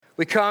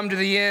We come to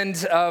the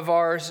end of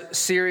our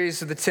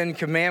series of the 10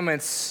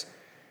 Commandments.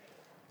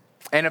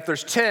 And if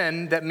there's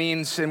 10, that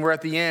means, and we're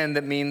at the end,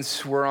 that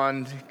means we're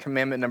on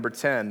commandment number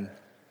 10.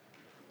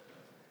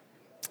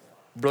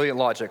 Brilliant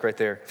logic right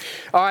there.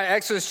 All right,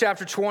 Exodus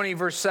chapter 20,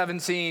 verse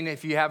 17.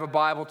 If you have a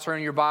Bible, turn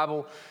to your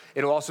Bible.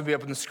 It'll also be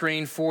up on the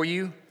screen for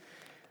you.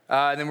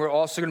 And then we're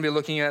also going to be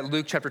looking at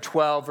Luke chapter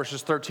 12,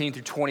 verses 13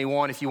 through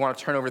 21, if you want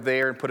to turn over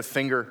there and put a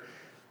finger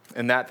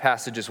in that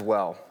passage as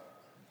well.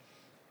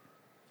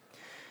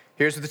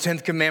 Here's what the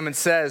 10th commandment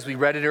says. We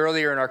read it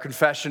earlier in our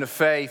confession of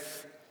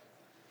faith.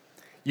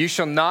 You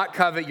shall not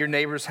covet your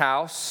neighbor's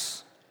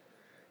house.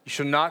 You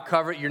shall not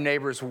covet your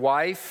neighbor's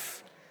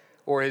wife,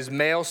 or his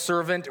male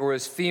servant, or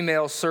his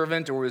female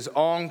servant, or his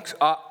ox,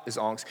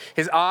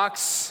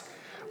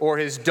 or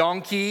his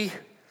donkey,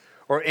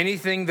 or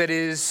anything that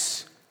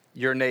is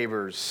your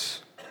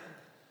neighbor's.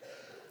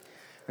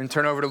 And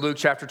turn over to Luke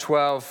chapter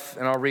 12,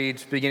 and I'll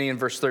read beginning in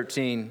verse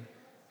 13.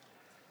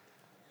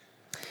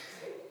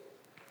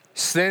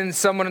 Then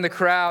someone in the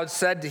crowd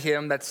said to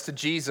him, that's to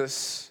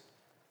Jesus,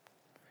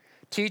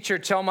 "Teacher,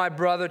 tell my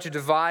brother to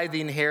divide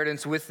the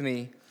inheritance with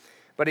me."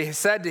 But he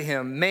said to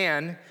him,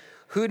 "Man,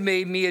 who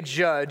made me a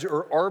judge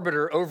or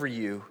arbiter over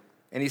you?"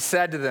 And he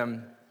said to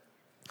them,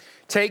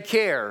 "Take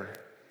care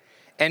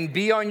and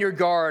be on your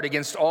guard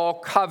against all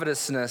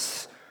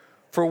covetousness,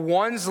 for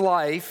one's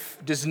life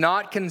does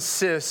not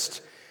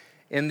consist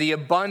in the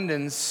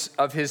abundance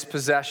of his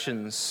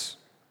possessions."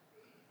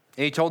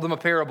 And he told them a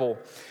parable,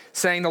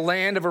 saying, the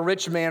land of a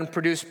rich man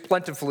produced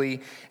plentifully,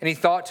 and he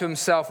thought to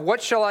himself,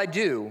 "What shall I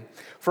do?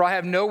 For I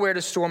have nowhere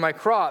to store my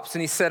crops."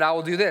 And he said, "I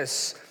will do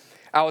this.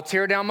 I will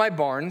tear down my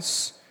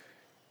barns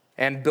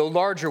and build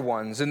larger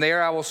ones, and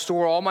there I will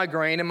store all my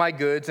grain and my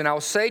goods. And I will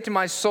say to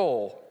my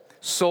soul,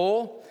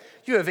 'Soul,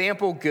 you have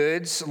ample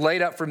goods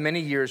laid up for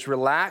many years.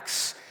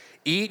 Relax,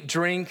 eat,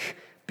 drink,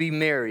 be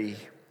merry.'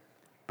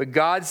 But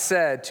God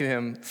said to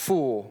him,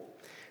 'Fool,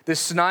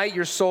 this night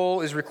your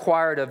soul is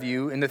required of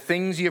you, and the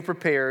things you have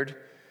prepared,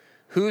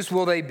 whose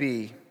will they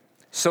be?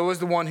 So is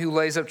the one who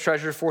lays up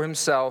treasure for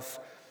himself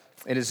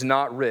and is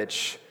not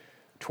rich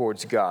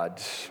towards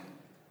God.'"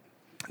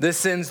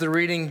 This ends the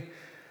reading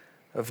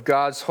of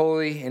God's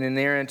holy and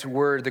inerrant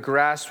word. The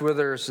grass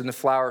withers and the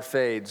flower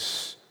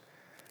fades,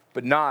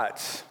 but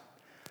not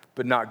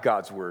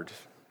God's word.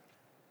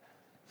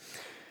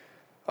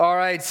 All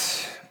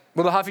right.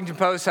 Well, the Huffington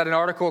Post had an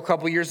article a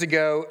couple years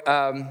ago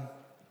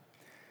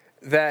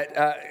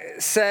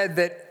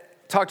that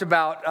talked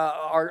about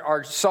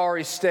our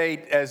sorry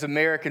state as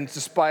Americans,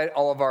 despite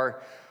all of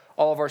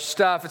our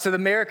stuff. It said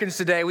Americans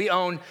today, we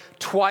own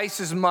twice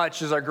as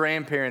much as our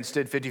grandparents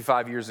did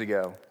 55 years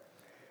ago.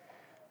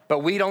 But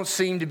we don't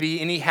seem to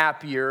be any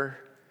happier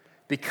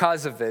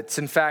because of it.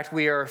 In fact,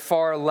 we are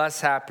far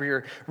less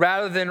happier.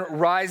 Rather than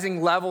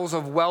rising levels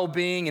of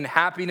well-being and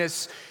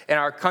happiness in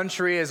our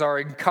country as our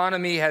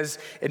economy has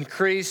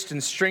increased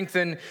and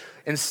strengthened,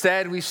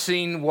 instead we've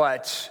seen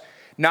what?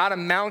 Not a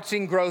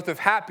mounting growth of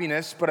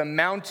happiness, but a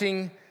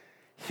mounting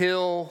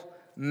hill,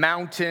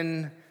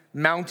 mountain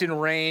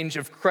range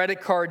of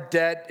credit card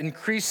debt,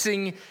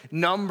 increasing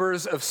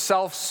numbers of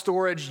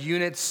self-storage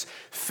units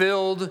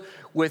filled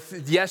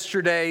with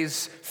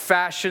yesterday's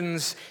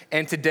fashions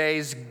and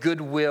today's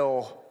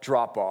Goodwill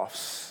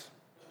drop-offs.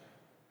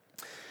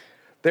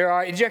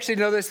 Did you actually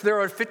know this? There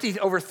are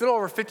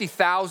over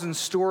 50,000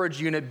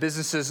 storage unit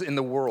businesses in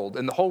the world,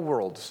 in the whole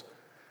world.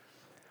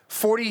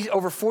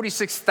 Over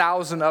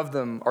 46,000 of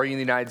them are in the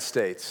United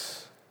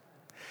States.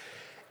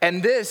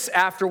 And this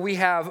after we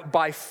have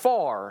by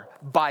far,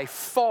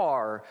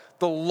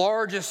 the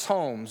largest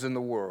homes in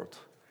the world.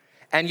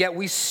 And yet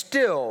we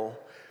still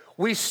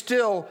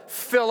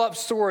fill up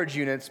storage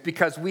units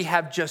because we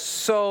have just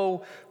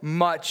so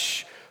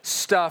much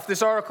stuff.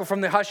 This article from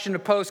the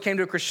Huffington Post came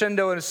to a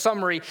crescendo in a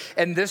summary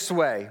in this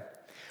way.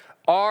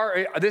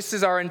 This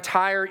is our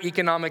entire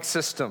economic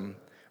system.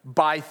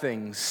 Buy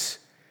things.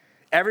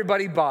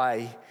 Everybody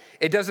buy.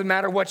 It doesn't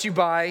matter what you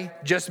buy,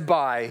 just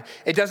buy.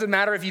 It doesn't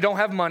matter if you don't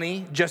have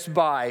money, just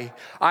buy.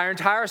 Our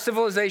entire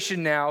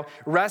civilization now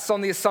rests on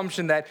the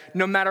assumption that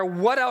no matter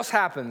what else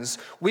happens,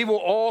 we will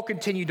all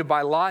continue to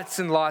buy lots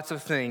and lots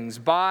of things.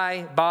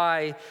 Buy.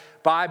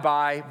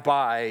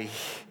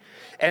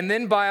 And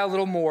then buy a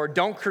little more.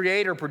 Don't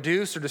create or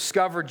produce or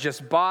discover,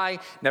 just buy.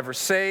 Never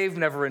save,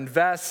 never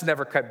invest,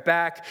 never cut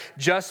back,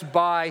 just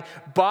buy.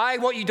 Buy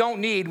what you don't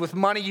need with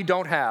money you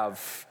don't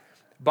have.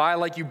 Buy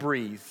like you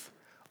breathe,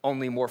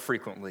 only more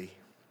frequently.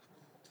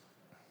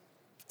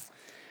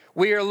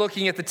 We are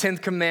looking at the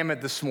 10th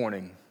commandment this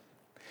morning,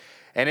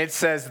 and it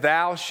says,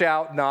 "Thou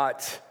shalt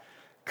not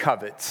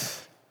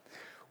covet."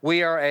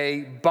 We are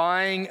a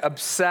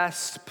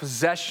buying-obsessed,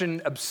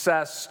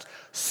 possession-obsessed,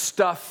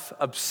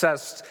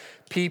 stuff-obsessed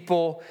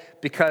people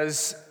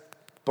because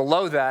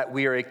below that,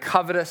 we are a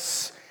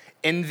covetous,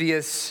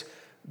 envious,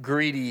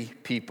 greedy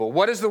people.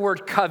 What does the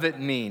word covet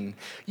mean?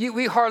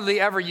 We hardly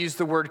ever use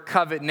the word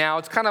covet now.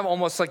 It's kind of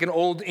almost like an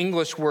old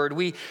English word.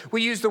 We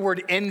use the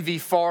word envy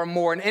far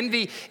more, and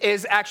envy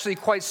is actually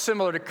quite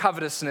similar to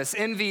covetousness.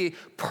 Envy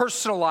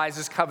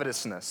personalizes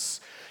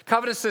covetousness.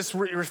 Covetousness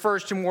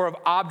refers to more of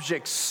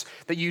objects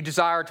that you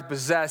desire to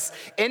possess.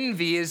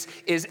 Envy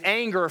is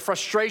anger or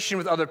frustration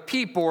with other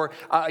people, or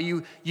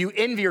you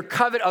envy or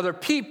covet other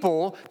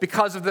people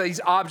because of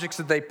these objects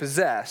that they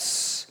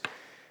possess.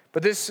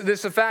 But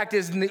this fact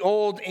is in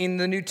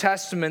the New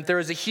Testament, there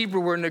is a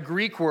Hebrew word and a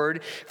Greek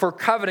word for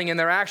coveting, and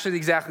they're actually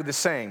exactly the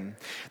same.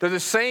 They're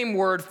the same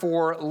word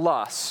for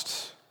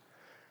lust.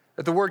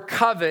 That the word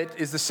covet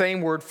is the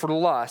same word for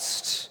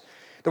lust.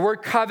 The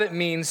word covet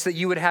means that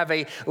you would have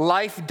a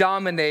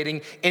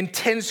life-dominating,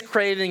 intense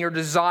craving or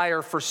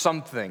desire for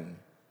something.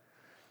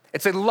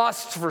 It's a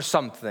lust for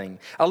something,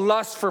 a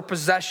lust for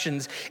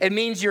possessions. It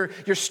means you're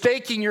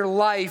staking your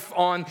life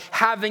on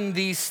having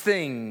these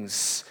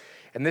things.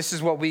 And this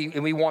is what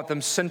we want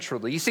them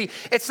centrally. You see,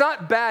 it's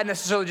not bad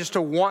necessarily just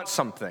to want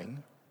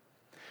something.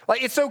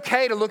 Like, it's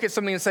okay to look at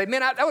something and say, man,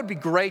 that would be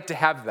great to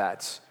have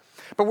that.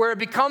 But where it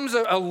becomes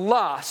a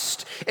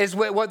lust is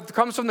what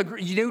comes from the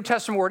New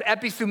Testament word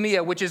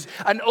epithumia, which is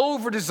an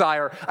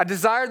over-desire, a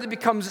desire that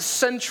becomes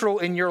central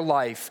in your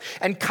life.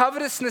 And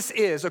covetousness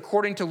is,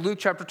 according to Luke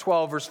chapter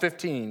 12, verse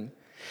 15,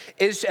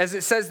 is, as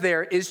it says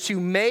there, is to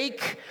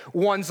make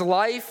one's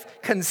life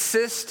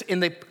consist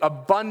in the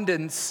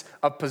abundance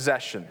of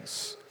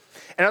possessions.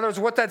 In other words,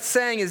 what that's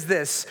saying is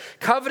this: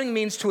 coveting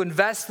means to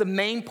invest the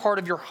main part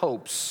of your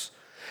hopes,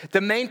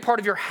 the main part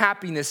of your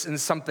happiness in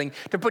something,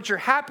 to put your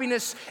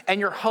happiness and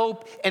your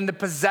hope in the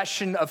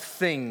possession of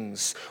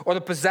things or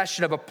the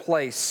possession of a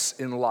place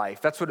in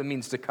life. That's what it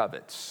means to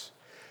covet.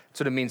 That's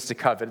what it means to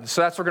covet. And so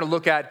that's what we're going to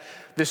look at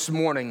this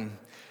morning.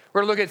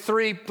 We're going to look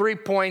at three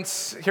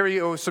points. Here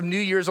you go, some New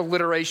Year's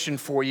alliteration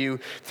for you.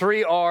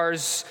 3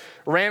 R's: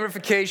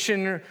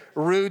 ramification,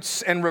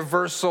 roots, and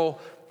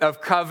reversal of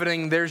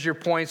coveting. There's your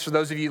points for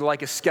those of you who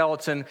like a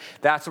skeleton.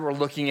 That's what we're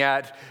looking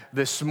at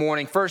this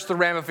morning. First, the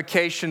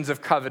ramifications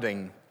of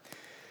coveting.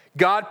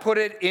 God put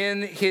it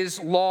in his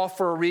law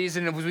for a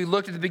reason. And as we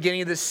looked at the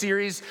beginning of this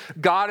series,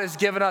 God has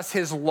given us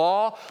his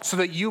law so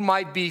that you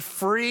might be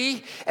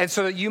free and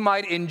so that you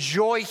might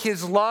enjoy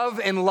his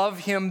love and love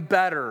him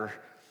better.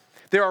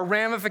 There are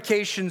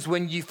ramifications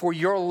for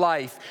your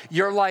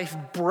life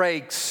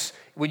breaks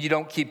when you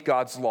don't keep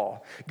God's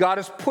law. God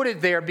has put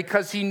it there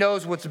because he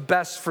knows what's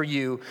best for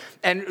you.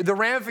 And the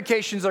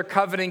ramifications of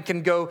coveting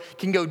can go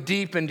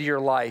deep into your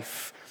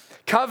life.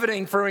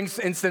 Coveting, for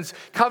instance,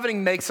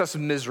 coveting makes us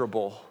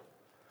miserable.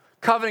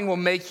 Coveting will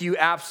make you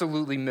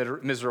absolutely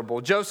miserable.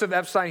 Joseph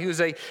Epstein,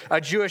 who's a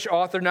Jewish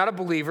author, not a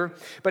believer,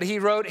 but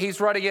he's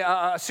writing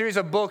a series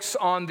of books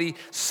on the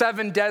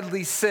 7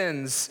 deadly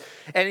sins.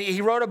 And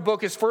he wrote a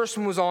book, his first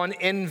one was on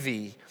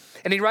envy.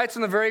 And he writes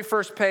on the very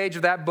first page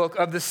of that book,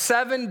 of the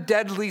 7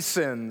 deadly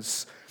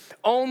sins,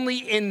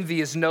 only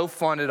envy is no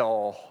fun at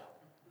all.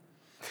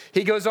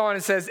 He goes on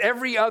and says,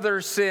 every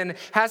other sin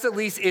has at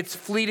least its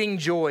fleeting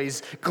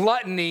joys,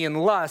 gluttony and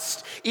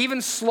lust.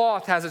 Even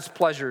sloth has its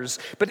pleasures.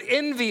 But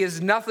envy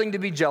is nothing to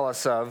be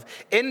jealous of.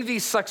 Envy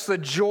sucks the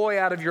joy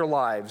out of your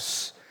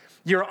lives.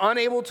 You're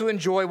unable to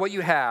enjoy what you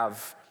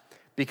have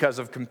because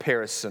of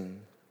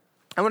comparison.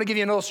 I want to give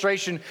you an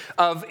illustration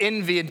of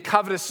envy and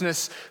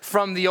covetousness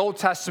from the Old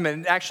Testament.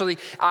 And actually,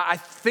 I'm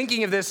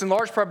thinking of this in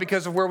large part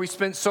because of where we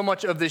spent so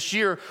much of this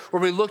year,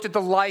 where we looked at the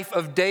life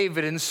of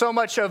David. And so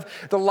much of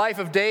the life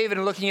of David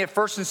and looking at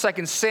 1st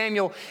and 2nd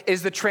Samuel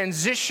is the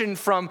transition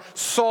from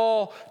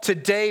Saul to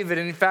David.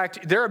 And in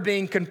fact, they're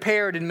being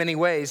compared in many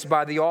ways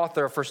by the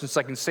author of 1st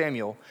and 2nd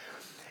Samuel.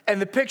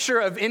 And the picture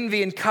of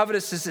envy and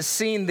covetousness is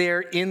seen there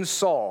in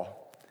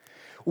Saul.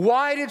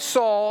 Why did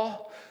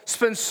Saul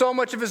spend so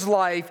much of his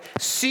life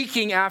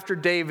seeking after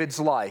David's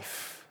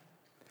life?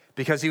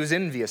 Because he was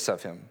envious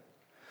of him.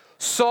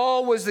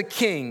 Saul was the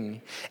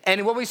king.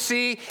 And what we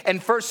see in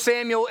 1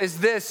 Samuel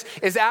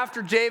is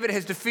after David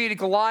has defeated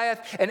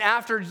Goliath and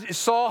after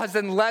Saul has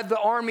then led the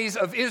armies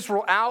of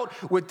Israel out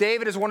with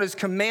David as one of his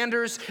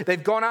commanders,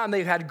 they've gone out and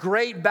they've had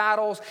great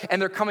battles and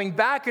they're coming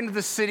back into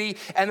the city,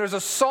 and there's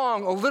a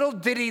song, a little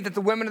ditty that the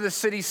women of the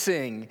city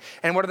sing.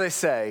 And what do they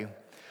say?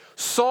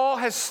 Saul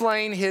has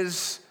slain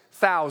his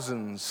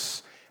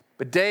thousands,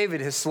 but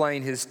David has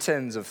slain his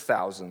tens of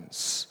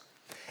thousands.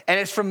 And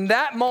it's from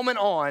that moment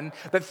on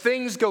that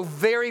things go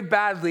very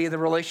badly in the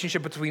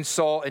relationship between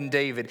Saul and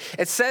David.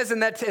 It says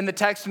in the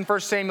text in 1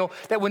 Samuel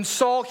that when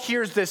Saul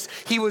hears this,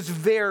 he was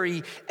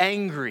very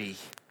angry.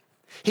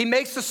 He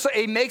makes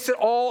it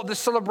all, the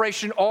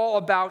celebration, all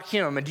about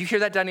him. And do you hear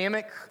that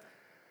dynamic?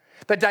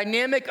 The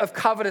dynamic of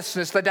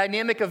covetousness, the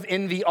dynamic of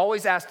envy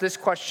always asks this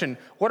question: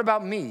 what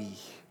about me?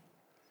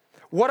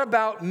 What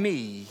about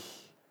me?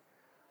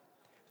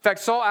 In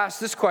fact, Saul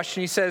asked this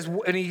question. He says,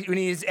 when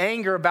he's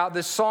angry about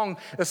this song,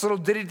 this little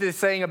ditty that's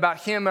saying about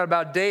him and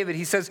about David,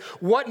 he says,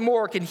 what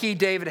more can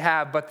David,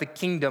 have but the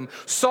kingdom?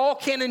 Saul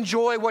can't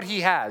enjoy what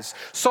he has.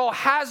 Saul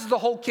has the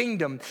whole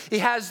kingdom. He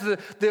has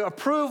the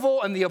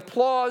approval and the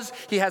applause.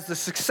 He has the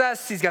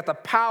success. He's got the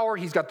power.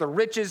 He's got the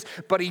riches,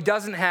 but he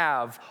doesn't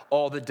have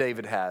all that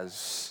David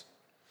has.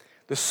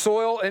 The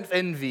soil of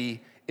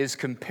envy is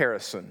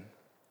comparison.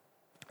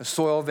 The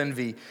soil of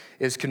envy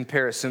is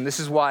comparison. This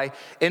is why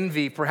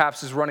envy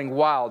perhaps is running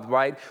wild,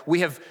 right? We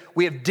have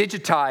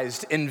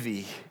digitized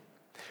envy.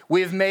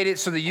 We have made it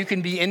so that you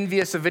can be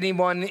envious of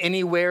anyone,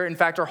 anywhere. In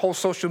fact, our whole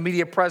social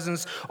media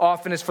presence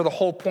often is for the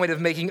whole point of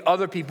making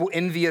other people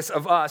envious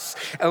of us.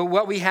 And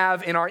what we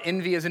have in our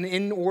envy is an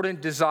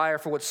inordinate desire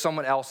for what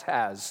someone else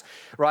has,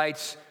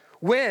 right?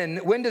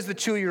 When does the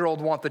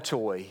 2-year-old want the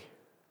toy?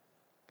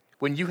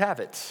 When you have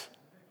it.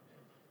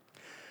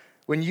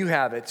 When you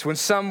have it. When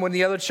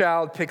the other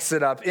child picks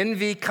it up.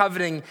 Envy,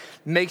 coveting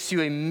makes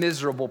you a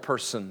miserable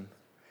person.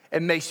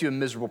 It makes you a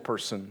miserable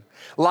person.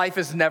 Life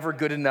is never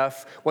good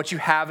enough. What you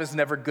have is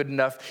never good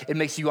enough. It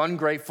makes you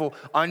ungrateful,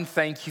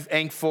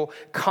 unthankful,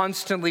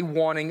 constantly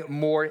wanting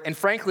more. And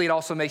frankly, it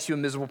also makes you a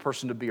miserable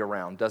person to be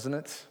around, doesn't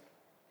it?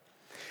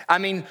 I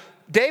mean,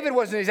 David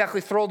wasn't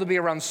exactly thrilled to be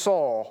around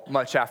Saul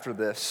much after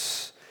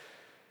this.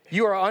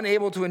 You are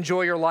unable to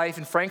enjoy your life,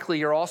 and frankly,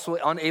 you're also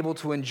unable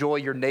to enjoy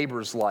your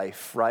neighbor's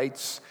life,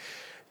 right?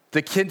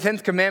 The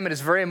 10th commandment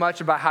is very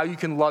much about how you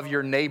can love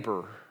your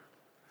neighbor.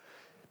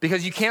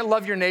 Because you can't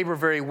love your neighbor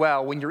very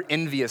well when you're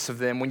envious of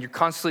them, when you're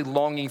constantly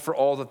longing for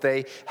all that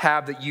they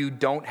have that you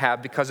don't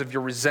have because of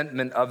your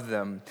resentment of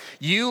them.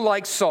 You,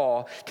 like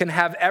Saul, can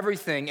have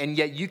everything, and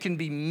yet you can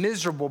be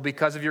miserable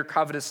because of your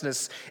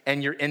covetousness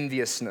and your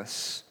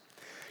enviousness.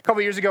 A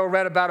couple years ago, I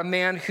read about a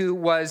man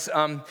who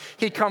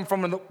he'd come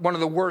from one of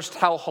the worst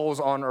hellholes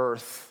on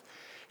earth.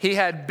 He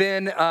had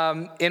been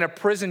in a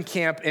prison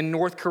camp in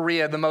North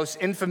Korea, the most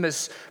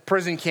infamous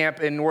prison camp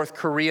in North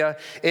Korea.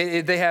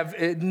 They have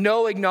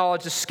no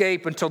acknowledged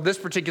escape until this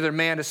particular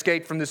man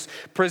escaped from this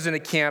prison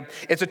camp.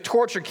 It's a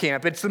torture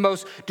camp. It's the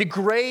most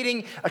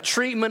degrading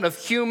treatment of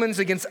humans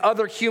against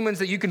other humans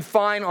that you can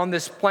find on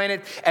this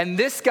planet. And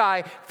this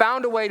guy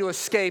found a way to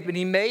escape, and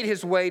he made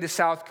his way to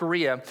South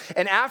Korea.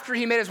 And after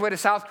he made his way to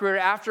South Korea,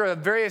 after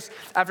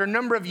a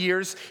number of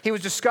years, he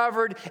was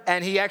discovered,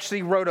 and he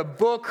actually wrote a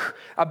book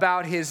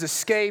about his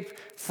escape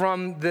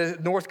from the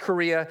North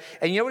Korea.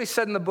 And you know what he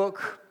said in the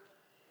book?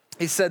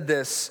 He said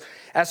this: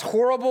 as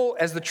horrible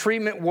as the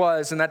treatment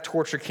was in that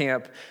torture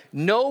camp,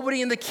 nobody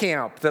in the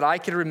camp that I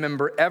can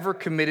remember ever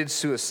committed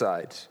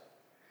suicide.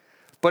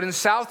 But in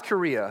South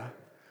Korea,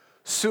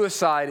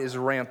 suicide is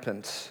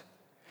rampant.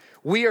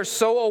 We are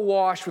so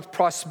awash with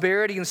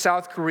prosperity in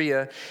South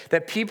Korea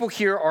that people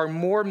here are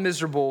more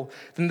miserable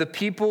than the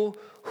people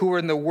who were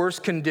in the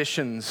worst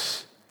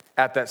conditions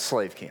at that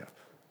slave camp.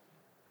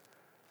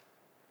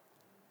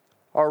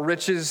 Our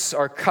riches,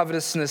 our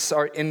covetousness,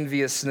 our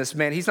enviousness.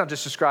 Man, he's not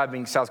just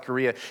describing South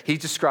Korea, he's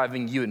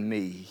describing you and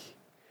me.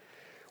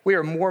 We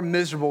are more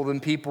miserable than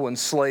people in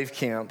slave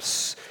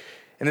camps.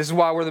 And this is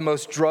why we're the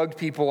most drugged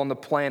people on the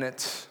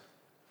planet.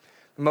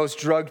 The most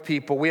drugged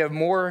people. We have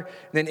more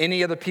than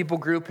any other people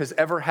group has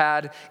ever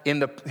had in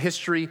the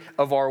history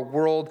of our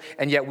world,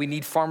 and yet we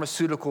need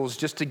pharmaceuticals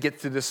just to get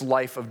through this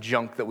life of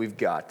junk that we've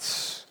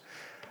got.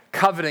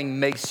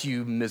 Coveting makes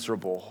you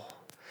miserable.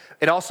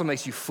 It also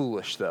makes you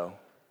foolish, though.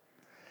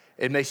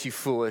 It makes you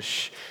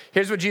foolish.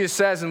 Here's what Jesus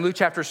says in Luke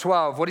chapter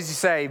 12. What does he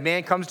say?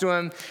 Man comes to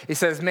him. He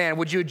says, man,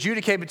 would you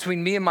adjudicate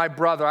between me and my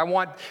brother? I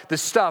want the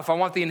stuff. I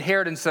want the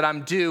inheritance that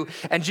I'm due.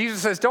 And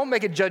Jesus says, don't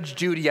make a Judge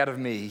Judy out of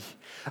me.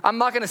 I'm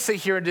not going to sit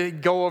here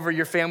and go over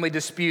your family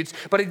disputes.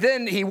 But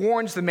then he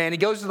warns the man. He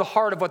goes to the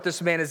heart of what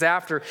this man is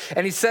after.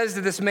 And he says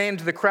to this man,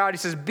 to the crowd, he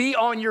says, be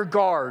on your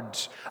guard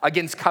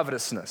against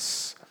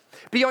covetousness.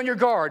 Be on your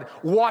guard.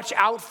 Watch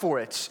out for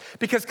it.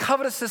 Because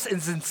covetousness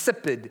is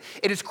insipid.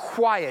 It is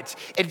quiet.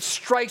 It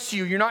strikes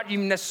you. You're not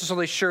even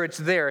necessarily sure it's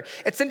there.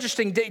 It's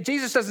interesting.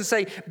 Jesus doesn't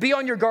say, be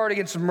on your guard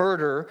against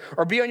murder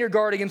or be on your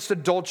guard against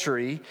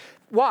adultery.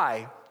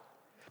 Why?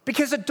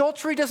 Because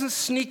adultery doesn't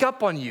sneak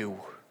up on you.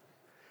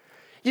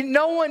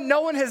 No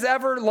one has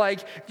ever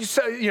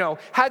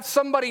had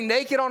somebody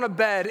naked on a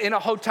bed in a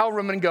hotel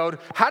room and go,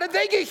 how did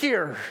they get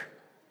here?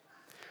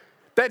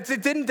 That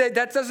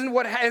isn't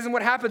what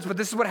happens, but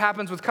this is what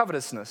happens with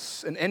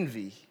covetousness and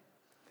envy.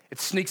 It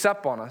sneaks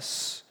up on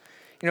us.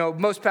 You know,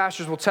 most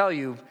pastors will tell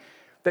you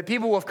that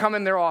people will have come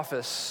in their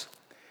office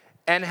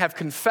and have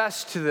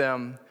confessed to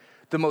them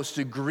the most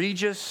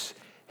egregious,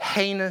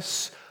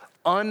 heinous,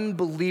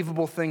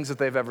 unbelievable things that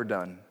they've ever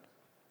done.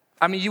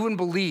 I mean, you wouldn't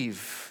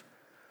believe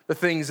the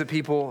things that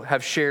people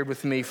have shared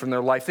with me from their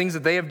life, things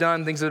that they have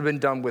done, things that have been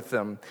done with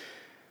them.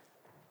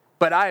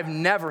 But I have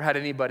never had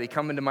anybody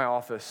come into my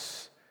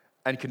office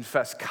and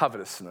confess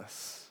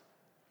covetousness.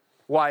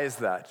 Why is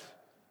that?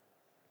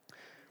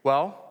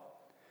 Well,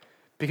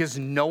 because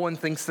no one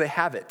thinks they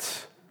have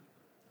it.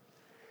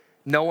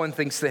 No one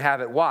thinks they have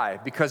it. Why?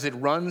 Because it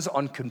runs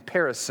on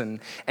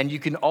comparison, and you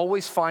can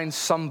always find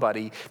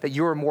somebody that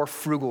you're more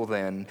frugal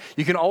than.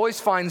 You can always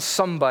find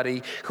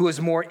somebody who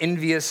is more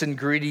envious and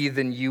greedy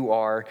than you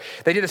are.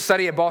 They did a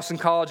study at Boston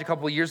College a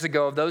couple of years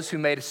ago of those who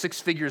made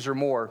 6 figures or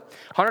more,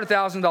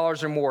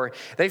 $100,000 or more.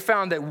 They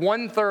found that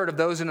 1/3 of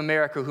those in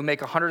America who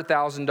make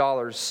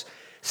 $100,000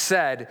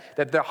 said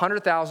that their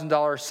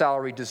 $100,000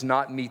 salary does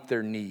not meet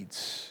their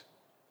needs,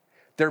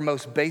 their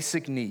most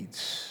basic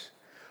needs.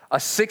 A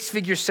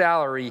 6-figure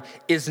salary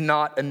is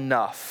not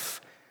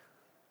enough.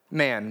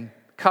 Man,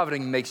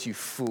 coveting makes you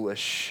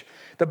foolish.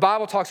 The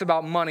Bible talks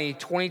about money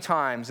 20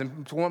 times,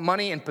 and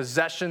money and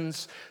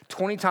possessions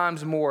 20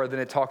 times more than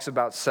it talks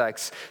about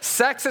sex.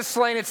 Sex has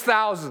slain its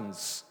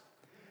thousands,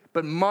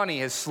 but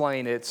money has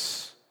slain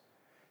its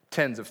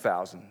tens of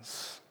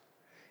thousands.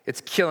 It's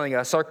killing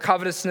us. Our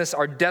covetousness,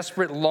 our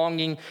desperate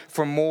longing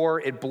for more,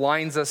 it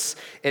blinds us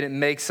and it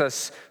makes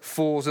us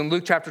fools. In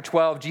Luke chapter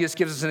 12, Jesus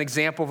gives us an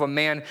example of a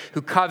man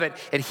who covet,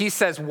 and he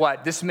says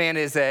what? This man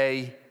is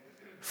a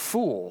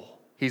fool.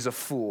 He's a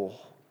fool.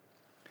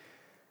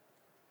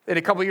 And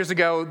a couple years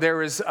ago, there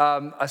was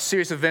a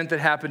serious event that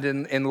happened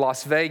in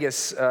Las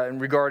Vegas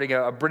regarding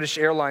a British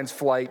Airlines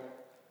flight.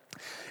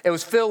 It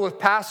was filled with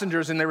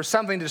passengers, and there was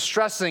something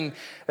distressing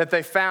that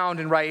they found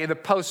in the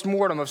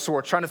post-mortem of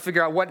sorts, trying to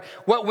figure out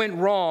what went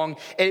wrong.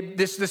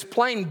 This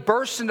plane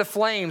burst into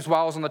flames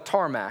while it was on the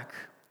tarmac.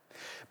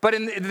 But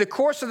in the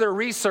course of their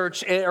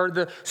research or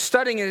the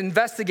studying and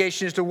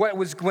investigation as to what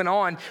was going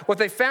on, what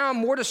they found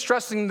more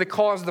distressing than the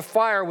cause of the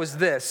fire was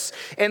this.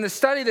 In the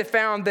study, they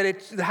found that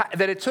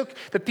it took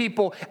the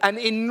people an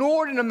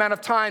inordinate amount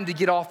of time to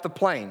get off the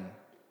plane.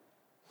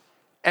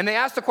 And they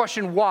asked the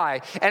question,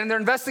 why? And in their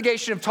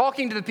investigation of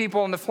talking to the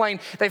people on the plane,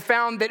 they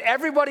found that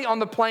everybody on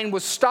the plane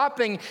was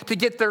stopping to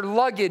get their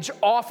luggage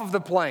off of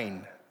the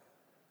plane.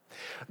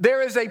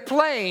 There is a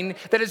plane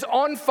that is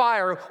on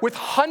fire with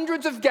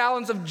hundreds of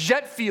gallons of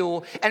jet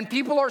fuel, and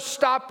people are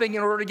stopping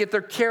in order to get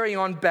their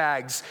carry-on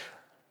bags.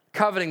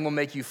 Coveting will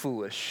make you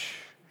foolish.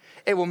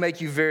 It will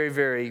make you very,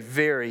 very,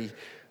 very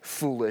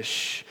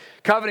foolish.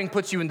 Coveting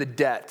puts you into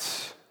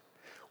debt.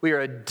 We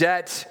are a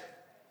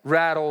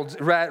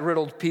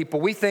riddled people.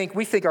 We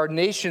think our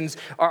nations,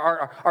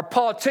 our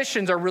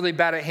politicians are really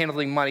bad at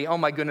handling money. Oh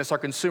my goodness, our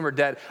consumer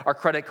debt, our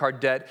credit card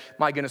debt,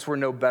 my goodness, we're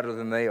no better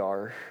than they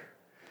are.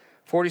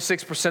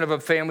 46%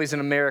 of families in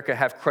America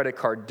have credit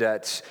card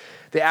debts.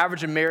 The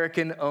average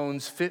American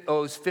owes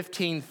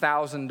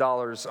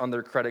 $15,000 on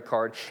their credit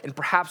card, and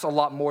perhaps a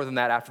lot more than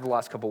that after the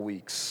last couple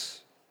weeks.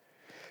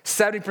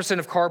 70%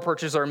 of car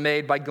purchases are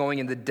made by going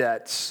into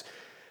debts.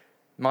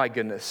 My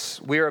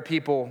goodness, we are a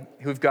people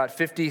who've got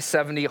 $50,000,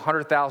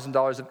 $70,000,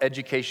 $100,000 of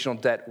educational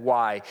debt.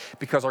 Why?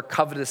 Because our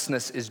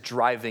covetousness is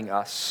driving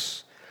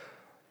us.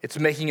 It's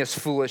making us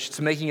foolish.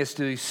 It's making us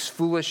do these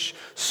foolish,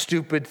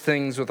 stupid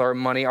things with our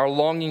money, our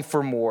longing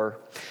for more.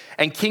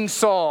 And King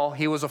Saul,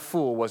 he was a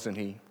fool, wasn't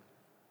he?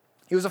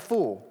 He was a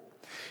fool.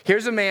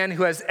 Here's a man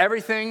who has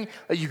everything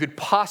that you could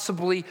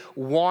possibly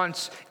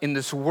want in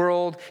this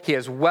world. He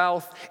has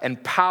wealth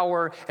and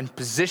power and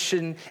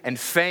position and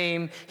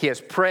fame. He has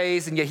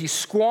praise, and yet he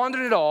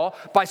squandered it all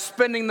by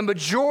spending the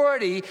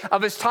majority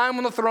of his time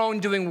on the throne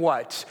doing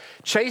what?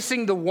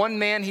 Chasing the one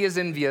man he is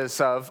envious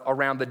of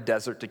around the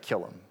desert to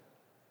kill him.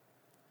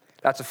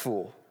 That's a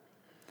fool.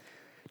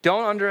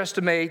 Don't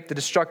underestimate the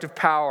destructive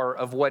power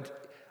of what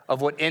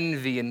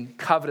envy and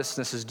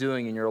covetousness is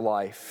doing in your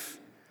life.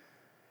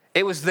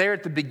 It was there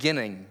at the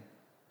beginning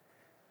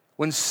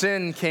when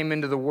sin came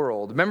into the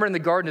world. Remember in the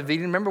Garden of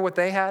Eden, remember what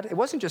they had? It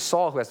wasn't just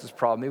Saul who has this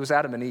problem. It was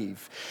Adam and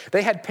Eve.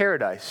 They had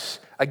paradise.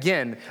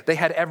 Again, they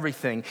had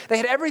everything. They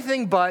had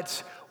everything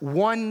but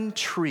one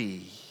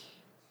tree.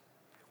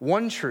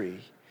 One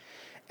tree.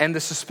 And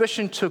the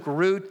suspicion took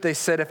root. They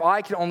said, if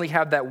I could only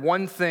have that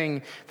one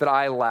thing that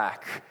I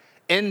lack.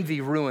 Envy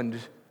ruined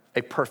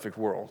a perfect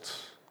world.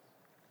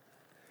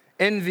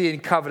 Envy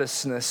and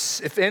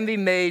covetousness. If envy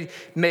made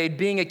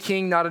being a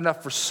king not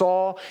enough for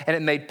Saul, and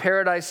it made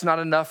paradise not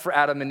enough for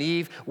Adam and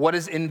Eve, what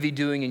is envy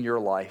doing in your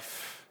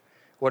life?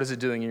 What is it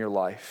doing in your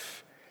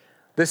life?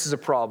 This is a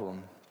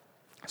problem.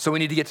 So we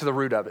need to get to the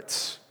root of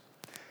it.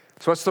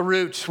 So what's the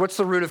root? What's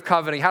the root of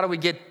coveting? How do we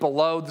get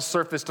below the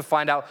surface to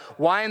find out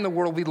why in the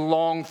world we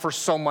long for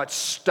so much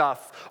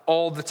stuff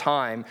all the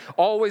time,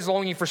 always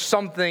longing for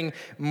something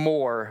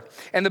more?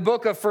 In the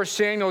book of 1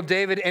 Samuel,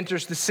 David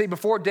enters the scene.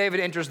 Before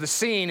David enters the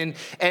scene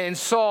and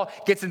Saul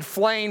gets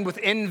inflamed with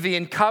envy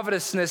and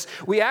covetousness,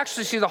 we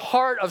actually see the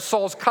heart of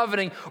Saul's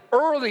coveting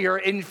earlier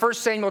in 1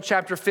 Samuel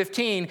chapter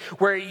 15,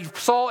 where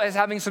Saul is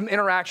having some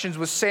interactions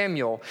with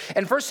Samuel.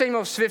 In 1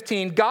 Samuel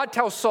 15, God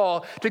tells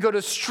Saul to go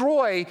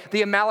destroy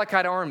the Amalekite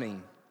army.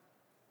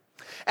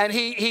 And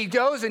he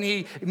goes and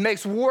he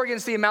makes war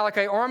against the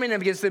Amalekite army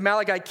and against the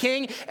Amalekite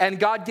king, and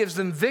God gives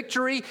them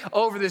victory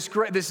over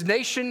this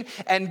nation.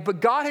 But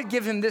God had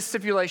given him this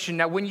stipulation.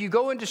 Now, when you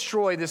go and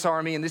destroy this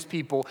army and this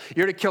people,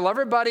 you're to kill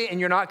everybody, and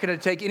you're not going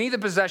to take any of the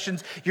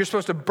possessions. You're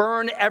supposed to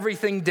burn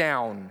everything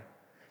down.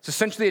 It's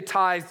essentially a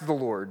tithe to the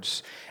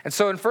Lord's. And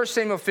so in 1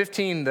 Samuel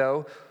 15,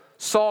 though,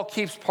 Saul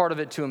keeps part of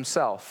it to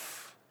himself.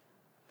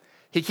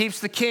 He keeps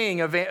the king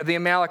of the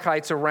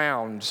Amalekites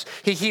around.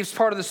 He keeps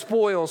part of the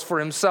spoils for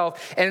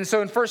himself. And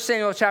so in 1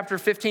 Samuel chapter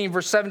 15,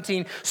 verse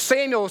 17,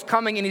 Samuel is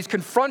coming and he's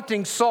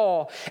confronting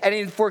Saul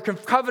for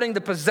coveting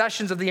the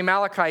possessions of the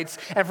Amalekites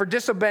and for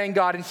disobeying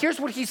God. And here's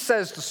what he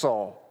says to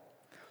Saul.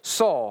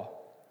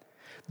 Saul,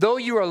 though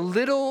you are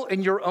little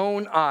in your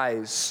own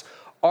eyes,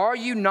 are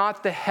you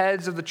not the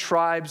heads of the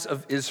tribes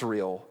of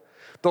Israel?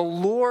 The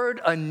Lord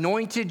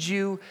anointed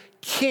you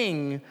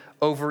king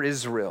over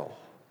Israel.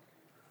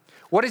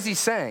 What is he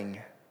saying?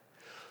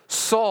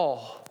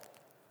 Saul,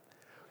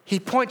 he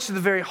points to the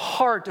very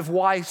heart of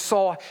why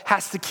Saul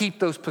has to keep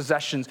those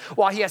possessions,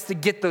 why he has to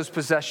get those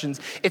possessions.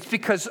 It's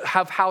because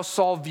of how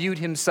Saul viewed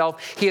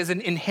himself. He is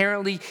an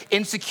inherently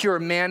insecure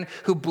man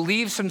who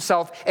believes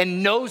himself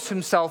and knows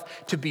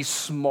himself to be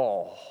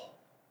small,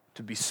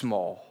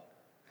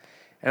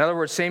 In other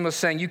words, Samuel's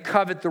saying, you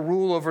covet the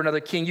rule over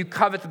another king. You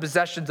covet the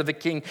possessions of a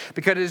king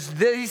because it is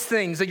these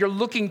things that you're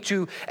looking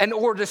to in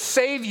order to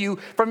save you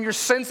from your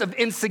sense of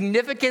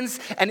insignificance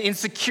and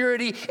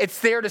insecurity. It's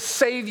there to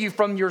save you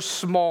from your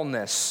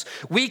smallness.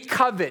 We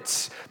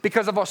covet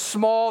because of a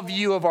small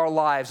view of our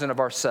lives and of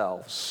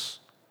ourselves.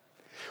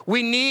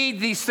 We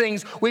need these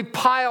things. We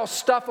pile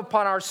stuff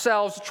upon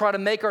ourselves to try to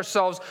make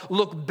ourselves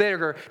look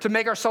bigger, to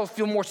make ourselves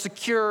feel more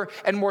secure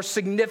and more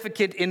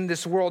significant in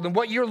this world. And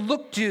what you're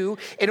looked to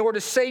in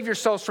order to save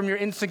yourselves from your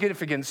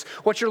insignificance,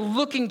 what you're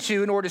looking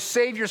to in order to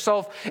save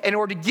yourself, in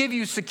order to give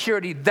you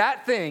security,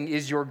 that thing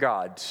is your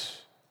God.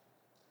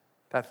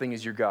 That thing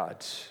is your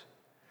God.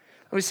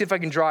 Let me see if I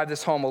can drive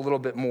this home a little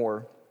bit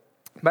more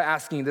by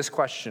asking you this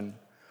question.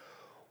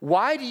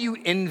 Why do you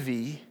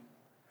envy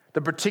the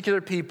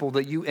particular people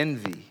that you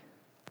envy?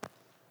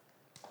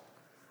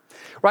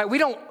 Right? We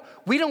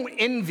don't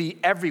envy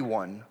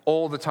everyone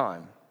all the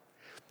time.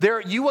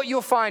 What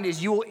you'll find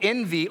is you will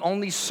envy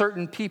only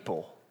certain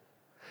people.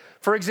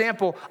 For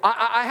example,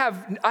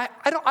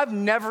 I've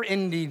never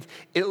envied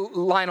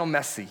Lionel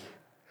Messi.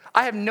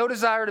 I have no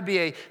desire to be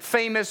a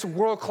famous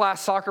world-class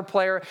soccer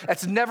player.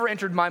 That's never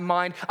entered my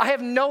mind. I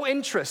have no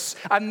interest.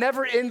 I've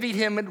never envied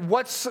him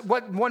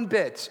one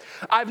bit.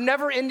 I've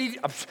never envied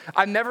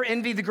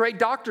the great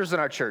doctors in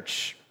our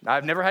church.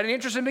 I've never had any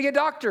interest in being a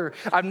doctor.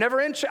 I've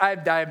never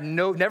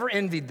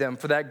envied them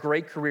for that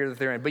great career that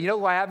they're in. But you know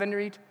who I have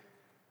envied?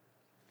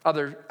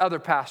 Other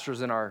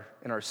pastors in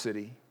our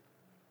city,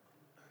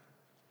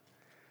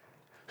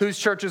 whose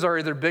churches are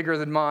either bigger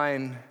than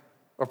mine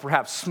or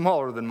perhaps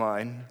smaller than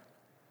mine,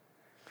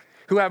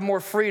 who have more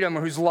freedom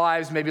or whose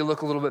lives maybe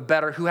look a little bit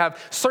better, who have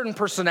certain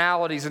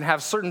personalities and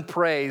have certain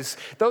praise.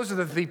 Those are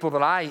the people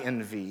that I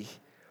envy.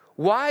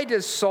 Why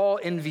does Saul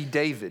envy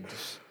David?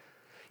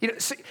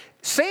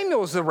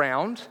 Samuel's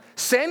around.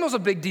 Samuel's a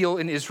big deal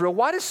in Israel.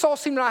 Why does Saul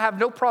seem to not have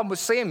no problem with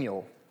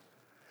Samuel?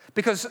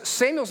 Because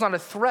Samuel's not a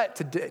threat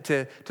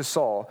to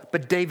Saul,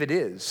 but David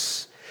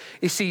is.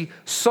 You see,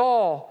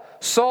 Saul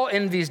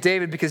envies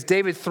David because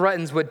David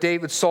threatens what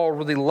Saul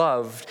really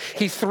loved.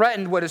 He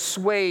threatened what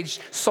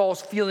assuaged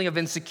Saul's feeling of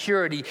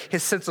insecurity,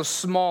 his sense of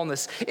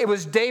smallness. It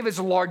was David's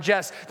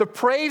largesse, the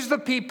praise of the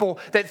people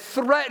that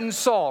threatened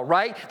Saul,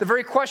 right? The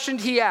very question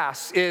he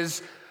asks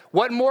is,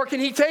 what more can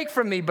he take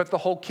from me but the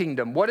whole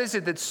kingdom? What is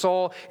it that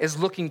Saul is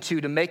looking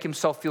to make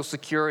himself feel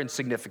secure and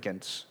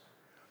significant?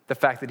 The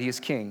fact that he is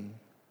king.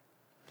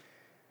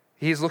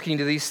 He is looking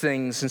to these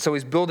things, and so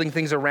he's building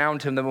things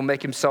around him that will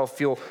make himself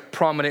feel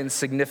prominent and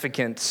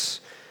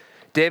significant.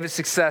 David's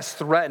success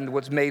threatened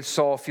what's made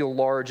Saul feel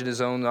large in his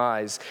own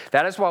eyes.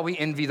 That is why we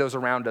envy those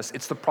around us.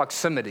 It's the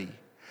proximity.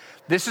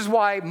 This is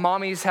why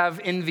mommies have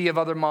envy of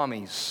other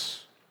mommies.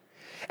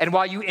 And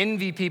why you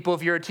envy people,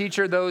 if you're a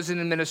teacher, those in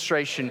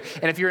administration.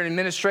 And if you're in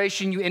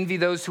administration, you envy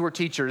those who are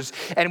teachers.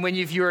 And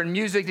if you're in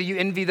music, you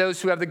envy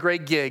those who have the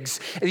great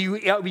gigs. And you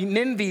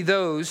envy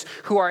those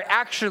who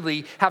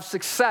actually have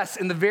success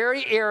in the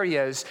very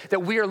areas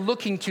that we are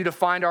looking to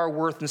find our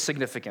worth and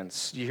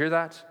significance. Do you hear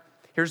that?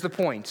 Here's the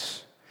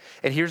point.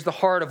 And here's the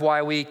heart of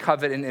why we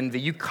covet and envy.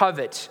 You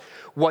covet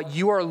what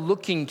you are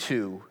looking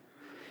to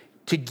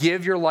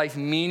give your life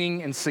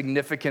meaning and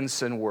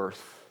significance and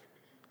worth.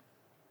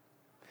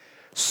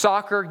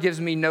 Soccer gives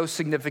me no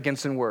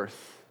significance and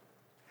worth.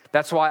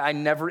 That's why I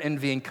never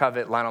envy and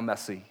covet Lionel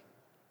Messi.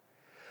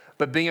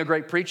 But being a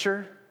great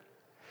preacher,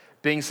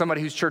 being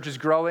somebody whose church is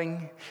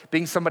growing,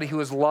 being somebody who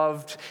is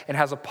loved and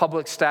has a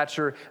public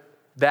stature,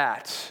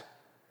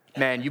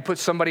 you put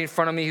somebody in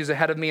front of me who's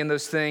ahead of me in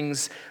those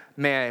things,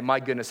 man, my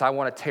goodness, I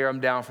want to tear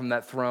them down from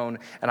that throne,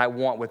 and I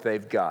want what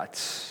they've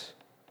got.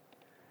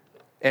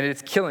 And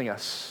it's killing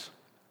us.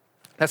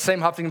 That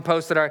same Huffington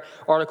Post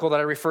article that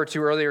I referred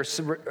to earlier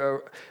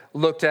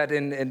looked at,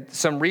 and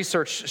some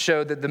research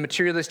showed that the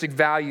materialistic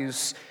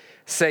values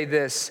say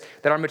this,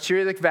 that our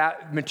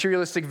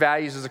materialistic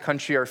values as a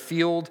country are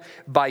fueled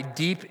by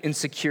deep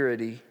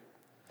insecurity.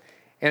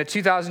 And a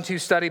 2002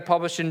 study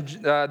published in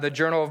the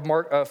Journal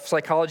of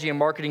Psychology and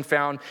Marketing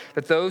found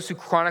that those who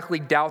chronically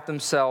doubt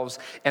themselves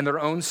and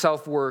their own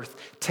self-worth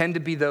tend to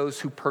be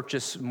those who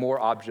purchase more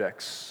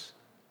objects.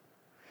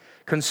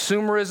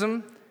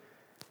 Consumerism,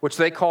 which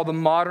they call the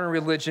modern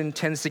religion,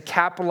 tends to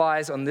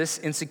capitalize on this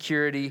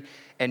insecurity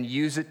and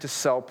use it to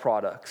sell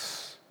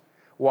products.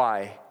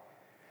 Why?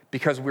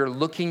 Because we're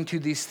looking to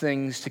these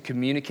things to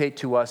communicate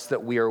to us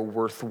that we are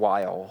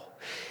worthwhile.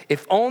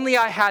 If only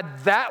I had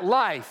that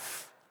life,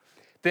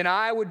 then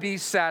I would be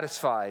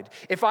satisfied.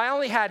 If I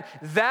only had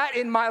that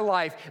in my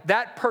life,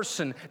 that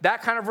person,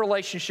 that kind of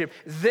relationship,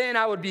 then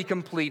I would be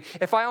complete.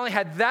 If I only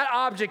had that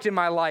object in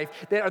my life,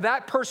 or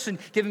that person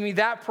giving me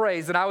that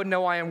praise, then I would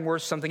know I am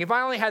worth something. If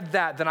I only had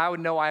that, then I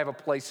would know I have a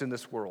place in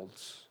this world.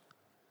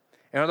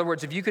 In other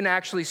words, if you can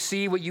actually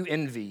see what you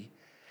envy,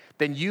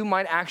 then you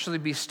might actually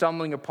be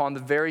stumbling upon the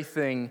very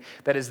thing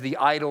that is the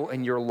idol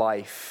in your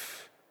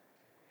life.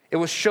 It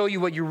will show you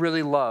what you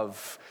really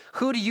love.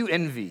 Who do you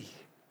envy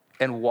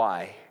and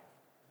why?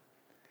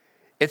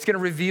 It's going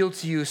to reveal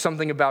to you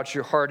something about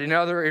your heart. In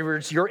other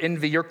words, your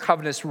envy, your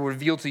covetousness will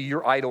reveal to you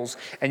your idols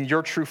and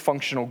your true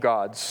functional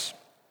gods.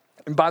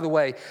 And by the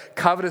way,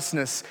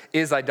 covetousness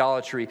is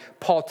idolatry.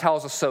 Paul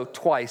tells us so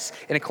twice.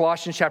 In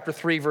Colossians chapter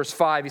 3, verse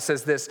 5, he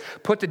says this,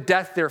 "Put to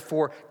death,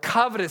 therefore,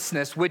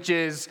 covetousness, which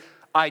is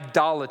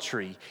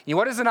idolatry." You know,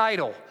 what is an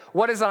idol?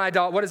 What is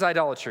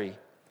idolatry?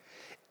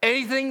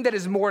 Anything that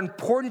is more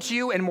important to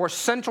you and more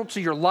central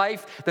to your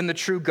life than the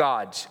true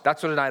God.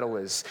 That's what an idol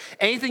is.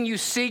 Anything you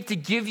seek to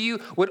give you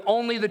what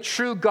only the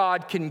true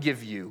God can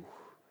give you.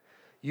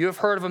 You have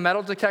heard of a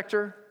metal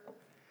detector?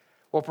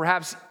 Well,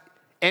 perhaps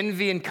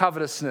envy and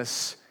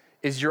covetousness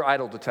is your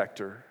idol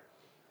detector.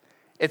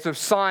 It's a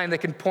sign that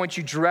can point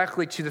you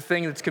directly to the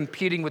thing that's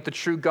competing with the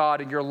true God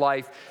in your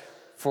life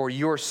for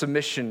your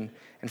submission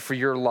and for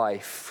your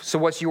life. So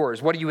what's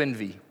yours? What do you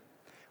envy?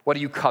 What do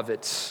you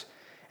covet?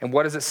 And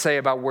what does it say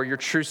about where your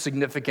true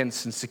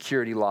significance and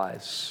security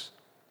lies?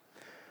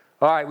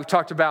 All right, we've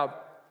talked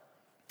about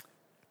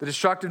the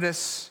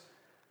destructiveness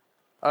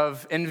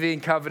of envy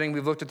and coveting.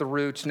 We've looked at the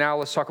roots. Now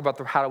let's talk about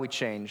how do we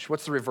change?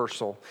 What's the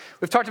reversal?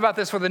 We've talked about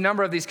this with a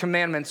number of these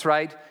commandments,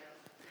 right?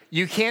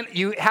 You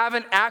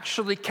haven't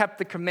actually kept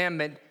the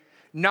commandment,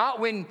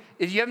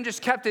 if you haven't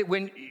just kept it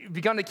when you've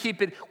begun to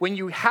keep it, when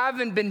you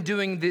haven't been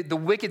doing the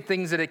wicked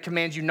things that it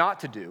commands you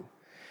not to do.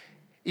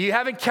 You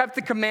haven't kept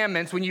the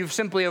commandments when you've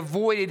simply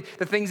avoided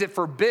the things it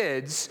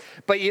forbids,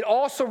 but it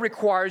also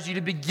requires you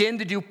to begin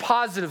to do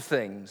positive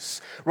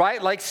things,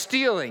 right? Like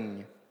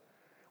stealing.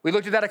 We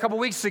looked at that a couple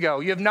weeks ago.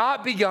 You have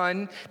not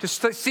begun to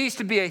cease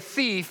to be a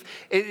thief.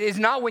 It is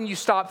not when you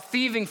stop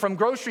thieving from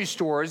grocery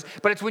stores,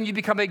 but it's when you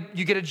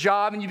get a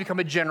job and you become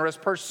a generous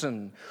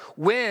person.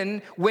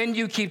 When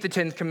you keep the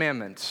 10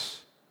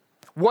 commandments.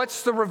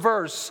 What's the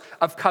reverse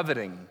of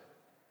coveting?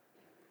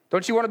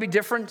 Don't you want to be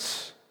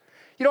different?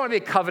 You don't want to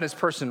be a covetous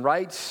person,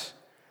 right?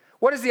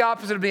 What is the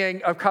opposite of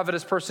being a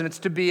covetous person? It's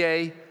to be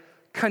a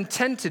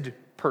contented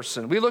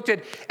person. We looked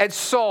at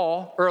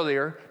Saul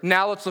earlier.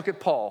 Now let's look at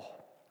Paul.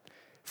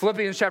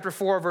 Philippians chapter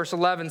 4, verse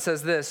 11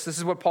 says this. This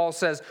is what Paul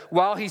says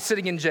while he's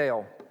sitting in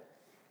jail.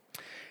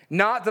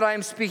 "Not that I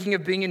am speaking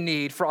of being in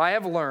need, for I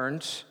have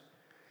learned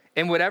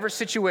in whatever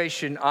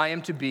situation I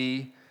am to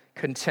be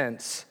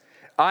content.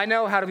 I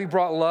know how to be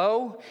brought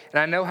low, and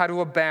I know how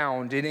to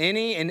abound. In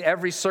any and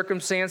every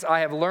circumstance, I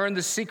have learned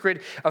the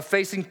secret of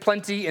facing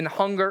plenty and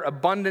hunger,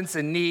 abundance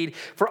and need.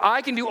 For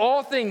I can do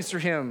all things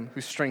through him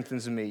who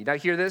strengthens me." Now,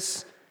 hear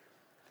this?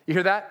 You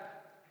hear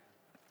that?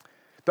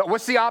 But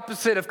what's the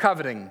opposite of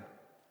coveting?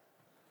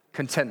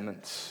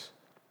 Contentment.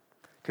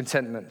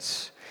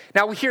 Contentment.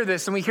 Now, we hear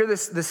this, and we hear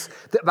this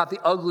about the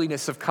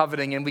ugliness of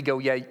coveting, and we go,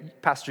 yeah,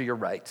 Pastor, you're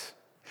right.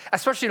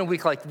 Especially in a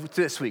week like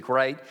this week,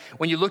 right?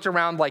 When you looked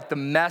around like the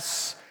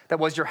mess that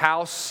was your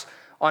house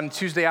on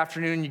Tuesday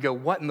afternoon, you go,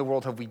 what in the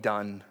world have we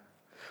done?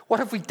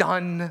 What have we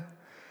done?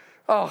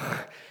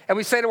 Oh, and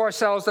we say to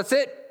ourselves, that's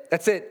it.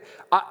 That's it.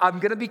 I'm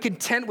going to be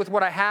content with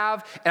what I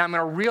have, and I'm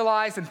going to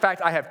realize, in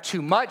fact, I have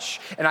too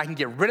much, and I can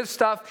get rid of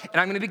stuff, and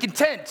I'm going to be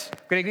content. I'm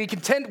going to be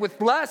content with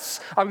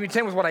less. I'm going to be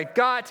content with what I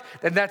got,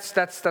 and that's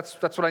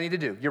what I need to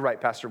do. You're right,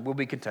 Pastor. We'll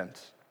be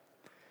content.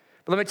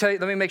 But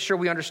let me make sure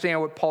we understand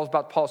what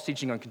Paul's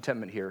teaching on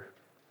contentment here.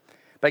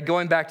 By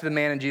going back to the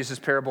man in Jesus'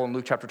 parable in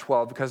Luke chapter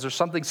 12, because there's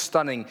something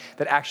stunning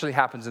that actually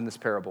happens in this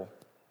parable.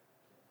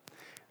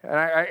 And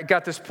I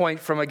got this point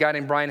from a guy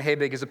named Brian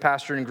Habig, who's a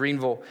pastor in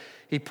Greenville.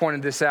 He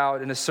pointed this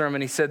out in a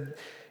sermon. He said,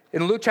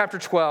 in Luke chapter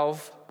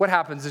 12, what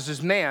happens is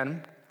this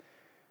man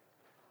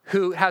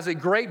who has a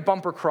great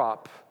bumper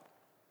crop,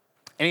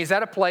 and he's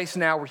at a place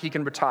now where he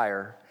can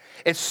retire.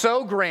 It's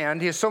so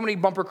grand, he has so many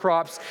bumper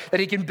crops that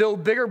he can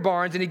build bigger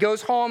barns, and he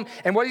goes home,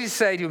 and what does he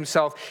say to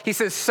himself? He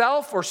says,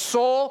 "Self or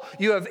soul,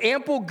 you have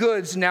ample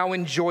goods, now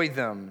enjoy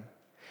them."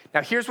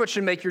 Now here's what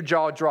should make your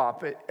jaw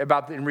drop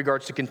in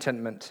regards to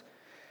contentment.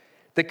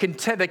 The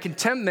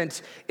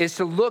contentment is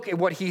to look at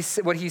what he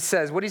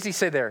says. What does he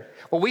say there?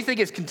 What we think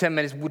is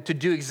contentment is to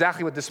do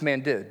exactly what this man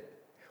did.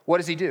 What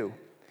does he do?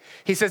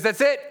 He says,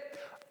 that's it.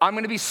 I'm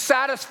going to be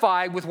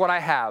satisfied with what I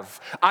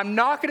have. I'm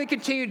not going to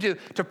continue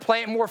to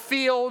plant more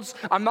fields.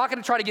 I'm not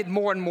going to try to get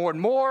more and more and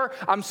more.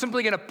 I'm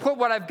simply going to put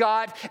what I've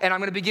got, and I'm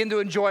going to begin to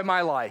enjoy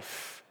my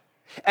life.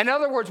 In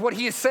other words, what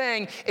he is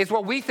saying is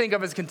what we think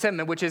of as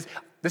contentment, which is,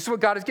 this is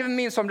what God has given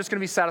me, and so I'm just going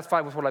to be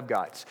satisfied with what I've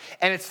got.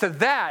 And it's to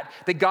that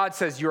God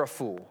says, you're a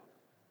fool.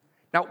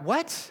 Now,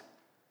 what?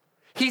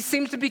 He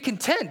seems to be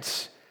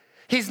content.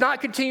 He's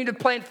not continuing to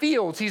plant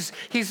fields.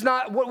 He's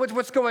not,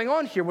 what's going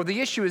on here? Well, the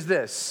issue is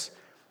this,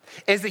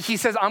 is that he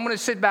says, I'm going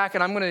to sit back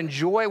and I'm going to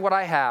enjoy what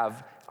I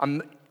have,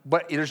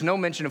 but there's no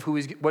mention of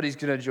what he's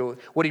going to enjoy,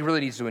 what he really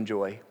needs to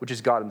enjoy, which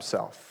is God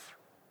himself.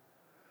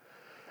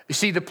 You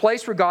see, the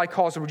place where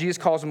Jesus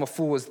calls him a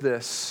fool is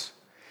this.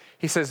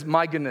 He says,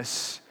 my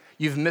goodness,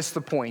 you've missed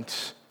the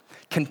point.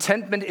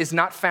 Contentment is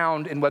not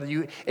found in whether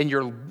you in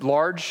your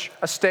large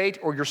estate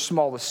or your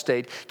small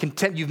estate.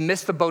 You've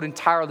missed the boat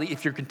entirely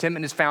if your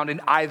contentment is found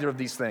in either of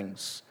these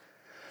things.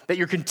 That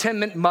your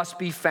contentment must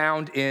be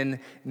found in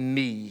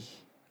me.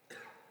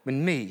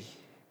 In me.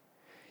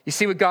 You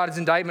see what God's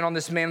indictment on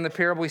this man in the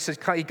parable? He says,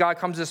 God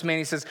comes to this man,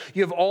 he says,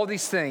 you have all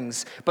these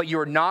things, but you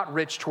are not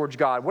rich toward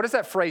God. What does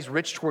that phrase,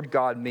 rich toward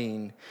God,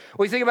 mean?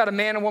 Well, you think about a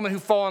man and woman who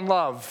fall in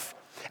love.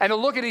 And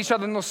they'll look at each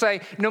other and they'll say,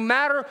 no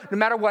matter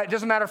what, it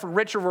doesn't matter if we're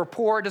rich or we're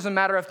poor, it doesn't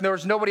matter if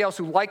there's nobody else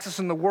who likes us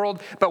in the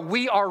world, but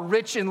we are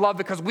rich in love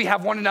because we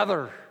have one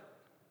another.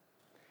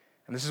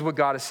 And this is what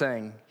God is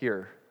saying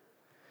here.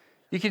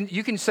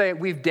 You can say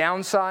we've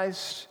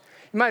downsized.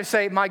 You might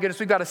say, my goodness,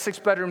 we've got a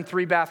 6-bedroom,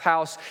 3-bath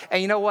house,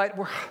 and you know what?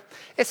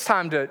 It's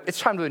time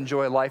to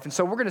enjoy life, and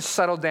so we're going to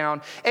settle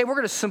down, and we're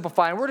going to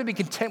simplify, and we're going to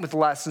be content with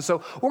less, and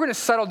so we're going to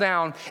settle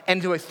down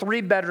into a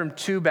 3-bedroom,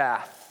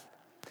 2-bath.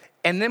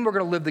 And then we're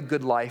going to live the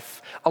good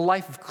life, a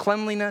life of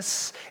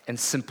cleanliness and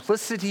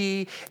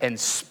simplicity and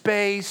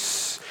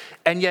space.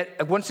 And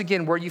yet, once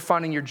again, where are you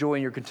finding your joy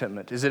and your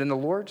contentment? Is it in the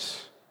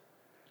Lord's?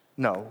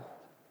 No.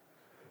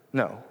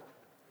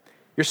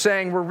 You're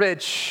saying we're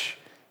rich.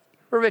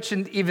 We're rich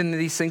in even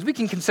these things. We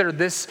can consider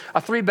this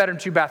a 3-bedroom,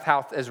 2-bath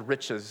house as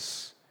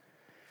riches.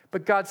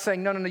 But God's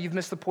saying, no, you've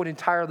missed the point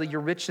entirely.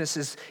 Your richness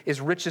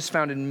is riches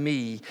found in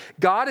me.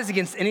 God is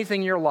against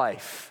anything in your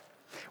life,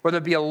 whether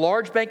it be a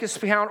large bank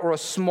account or a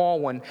small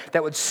one,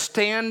 that would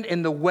stand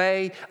in the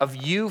way of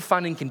you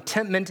finding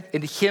contentment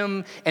in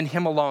him and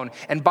him alone.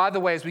 And by the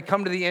way, as we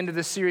come to the end of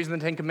this series on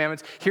the Ten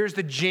Commandments, here's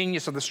the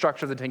genius of the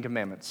structure of the Ten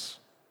Commandments.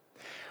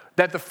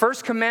 That the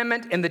first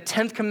commandment and the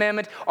 10th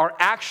commandment are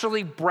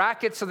actually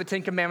brackets of the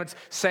 10 commandments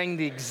saying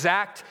the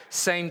exact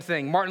same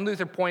thing. Martin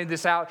Luther pointed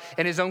this out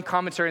in his own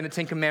commentary on the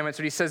 10 commandments,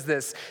 where he says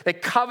this,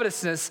 that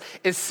covetousness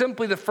is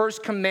simply the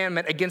first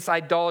commandment against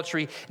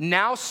idolatry,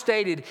 now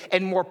stated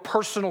in more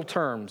personal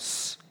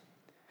terms.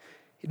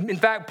 In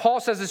fact, Paul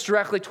says this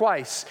directly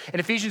twice. In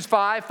Ephesians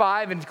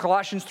 5:5 and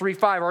Colossians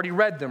 3:5, I already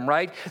read them,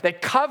 right?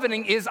 That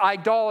coveting is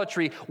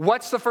idolatry.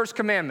 What's the first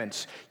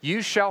commandment?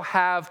 You shall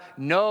have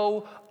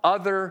no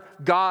other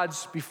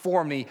gods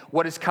before me.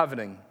 What is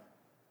coveting?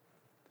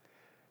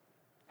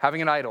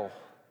 Having an idol.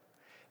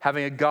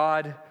 Having a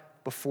God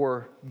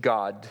before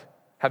God.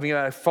 Having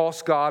a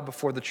false God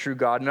before the true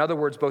God. In other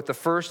words, both the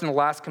first and the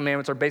last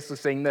commandments are basically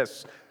saying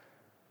this.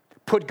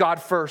 Put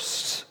God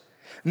first.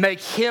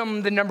 Make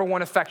him the number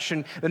one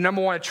affection, the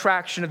number one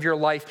attraction of your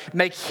life.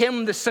 Make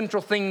him the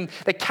central thing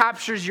that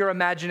captures your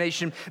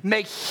imagination.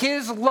 Make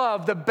his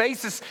love the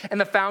basis and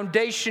the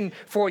foundation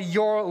for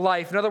your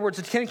life. In other words,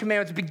 the 10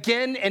 Commandments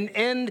begin and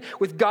end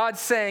with God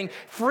saying,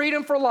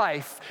 freedom for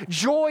life,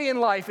 joy in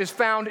life is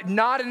found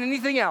not in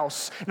anything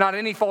else, not in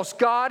any false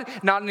God,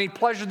 not in any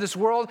pleasure of this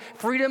world.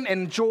 Freedom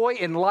and joy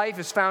in life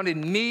is found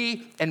in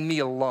me and me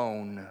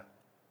alone.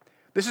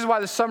 This is why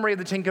the summary of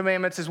the 10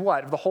 Commandments is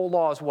what? The whole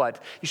law is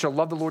what? You shall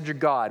love the Lord your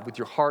God with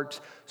your heart,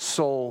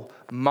 soul,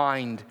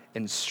 mind,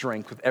 and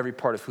strength, with every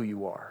part of who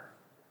you are.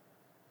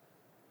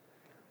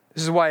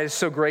 This is why it is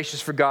so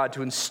gracious for God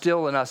to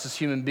instill in us as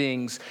human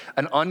beings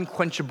an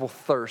unquenchable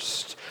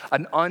thirst,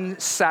 an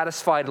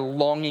unsatisfied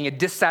longing, a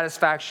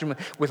dissatisfaction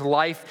with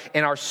life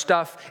and our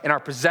stuff and our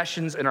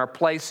possessions and our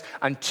place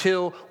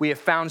until we have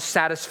found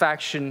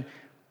satisfaction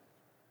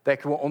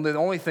the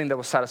only thing that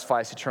will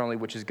satisfy us eternally,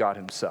 which is God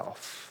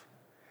himself.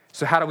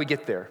 So how do we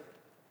get there?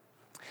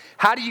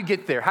 How do you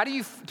get there? How do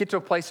you get to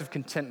a place of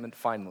contentment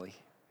finally?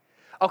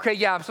 Okay,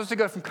 yeah, I'm supposed to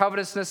go from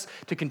covetousness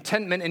to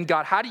contentment in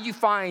God. How do you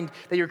find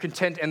that you're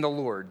content in the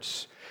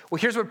Lord's? Well,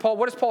 here's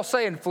what does Paul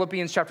say in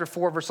Philippians chapter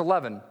 4, verse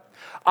 11?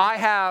 I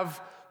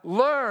have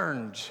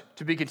learned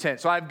to be content.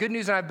 So I have good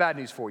news and I have bad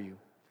news for you.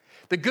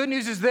 The good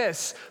news is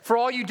this: for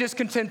all you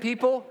discontent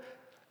people,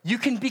 you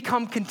can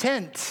become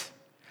content.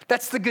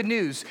 That's the good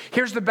news.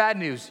 Here's the bad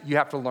news: you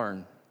have to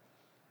learn.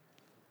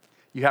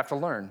 You have to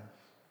learn.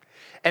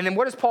 And then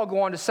what does Paul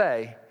go on to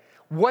say?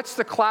 What's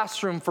the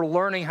classroom for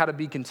learning how to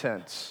be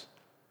content?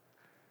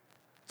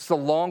 It's the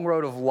long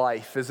road of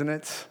life, isn't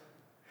it?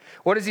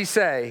 What does he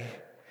say?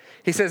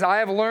 He says, I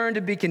have learned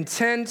to be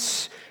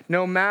content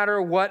no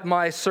matter what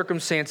my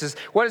circumstances.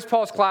 What is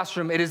Paul's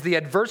classroom? It is the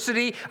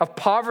adversity of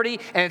poverty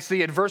and it's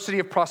the adversity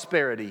of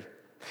prosperity.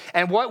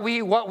 And what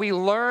we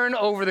learn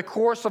over the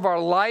course of our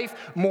life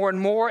more and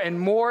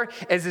more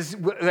is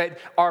that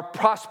our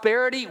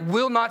prosperity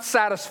will not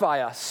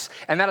satisfy us.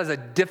 And that is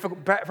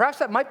perhaps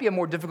that might be a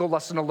more difficult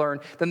lesson to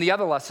learn than the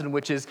other lesson,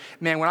 which is,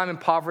 man, when I'm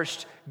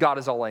impoverished, God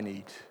is all I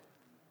need.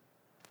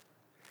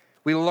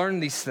 We learn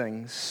these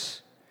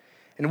things.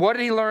 And what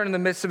did he learn in the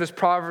midst of his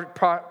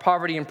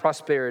poverty and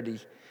prosperity?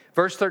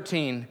 Verse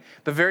 13,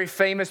 the very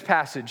famous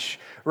passage,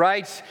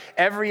 right?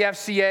 Every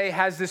FCA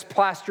has this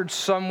plastered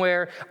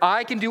somewhere.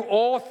 I can do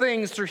all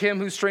things through him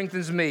who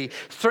strengthens me.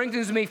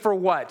 Strengthens me for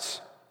what?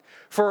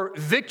 For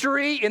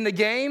victory in the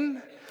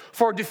game?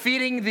 for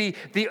defeating the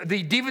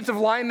defensive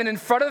lineman in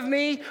front of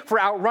me, for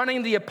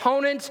outrunning the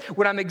opponent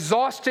when I'm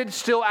exhausted,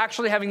 still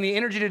actually having the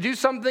energy to do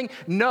something.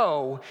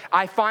 No,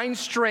 I find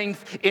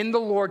strength in the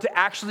Lord to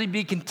actually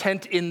be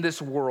content in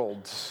this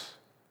world.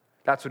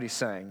 That's what he's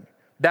saying.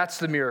 That's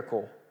the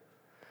miracle.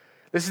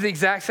 This is the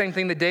exact same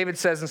thing that David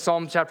says in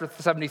Psalm chapter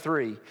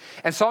 73.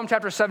 And Psalm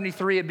chapter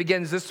 73, it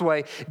begins this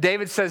way.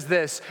 David says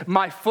this,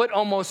 my foot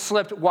almost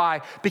slipped.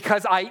 Why?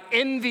 Because I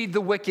envied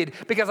the wicked,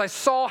 because I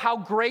saw how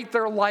great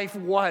their life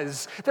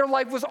was. Their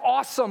life was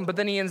awesome. But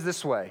then he ends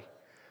this way.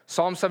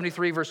 Psalm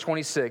 73, verse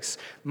 26,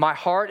 my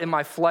heart and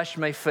my flesh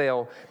may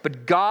fail,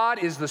 but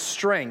God is the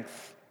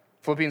strength.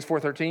 Philippians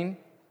 4:13,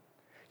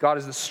 God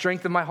is the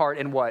strength of my heart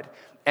and what?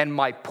 And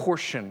my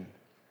portion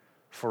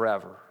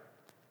forever.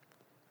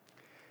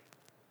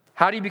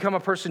 How do you become a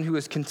person who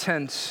is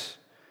content?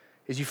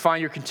 Is you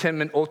find your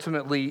contentment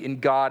ultimately in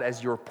God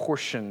as your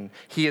portion.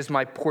 He is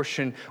my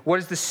portion. What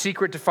is the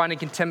secret to finding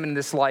contentment in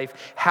this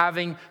life?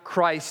 Having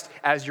Christ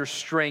as your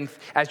strength,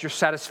 as your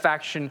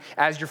satisfaction,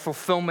 as your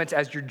fulfillment,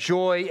 as your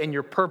joy and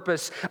your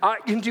purpose. I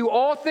can do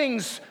all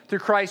things through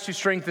Christ who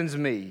strengthens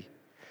me.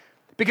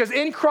 Because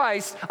in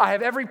Christ, I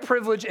have every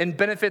privilege and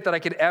benefit that I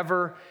could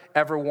ever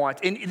want.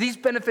 And these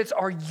benefits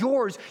are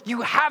yours.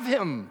 You have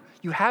him.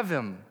 You have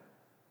him.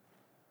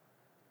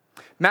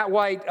 Matt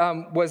White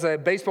was a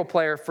baseball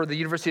player for the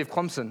University of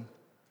Clemson,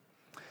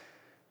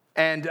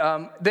 and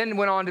then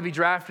went on to be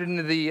drafted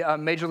into the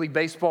Major League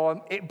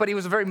Baseball. But he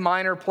was a very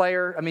minor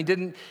player. I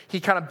mean, he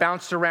kind of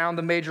bounced around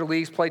the major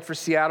leagues, played for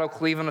Seattle,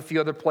 Cleveland, a few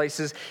other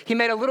places. He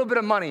made a little bit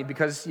of money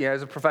because,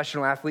 as a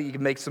professional athlete, you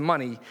can make some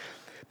money.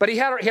 But he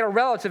had a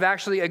relative,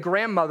 actually a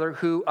grandmother,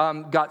 who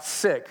got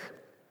sick.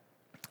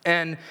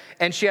 And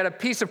she had a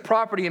piece of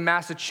property in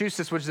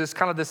Massachusetts, which is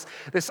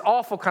this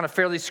awful kind of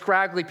fairly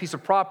scraggly piece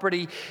of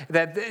property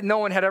that no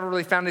one had ever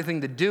really found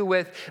anything to do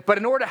with. But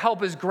in order to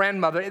help his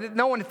grandmother,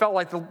 no one felt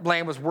like the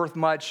land was worth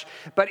much.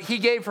 But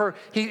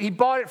he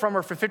bought it from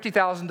her for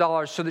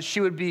 $50,000 so that she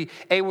would be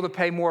able to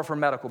pay more of her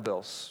medical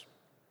bills.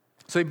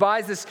 So he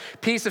buys this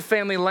piece of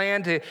family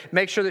land to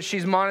make sure that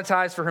she's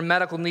monetized for her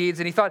medical needs.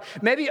 And he thought,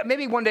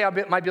 maybe one day I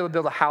might be able to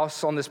build a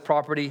house on this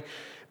property.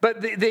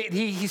 But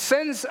he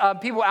sends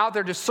people out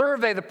there to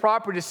survey the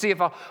property to see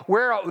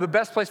where the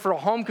best place for a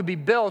home could be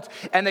built.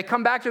 And they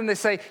come back to him and they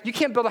say, you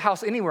can't build a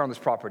house anywhere on this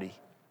property.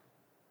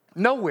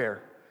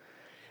 Nowhere.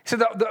 So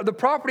the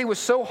property was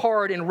so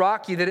hard and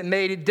rocky that it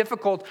made it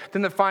difficult for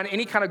them to find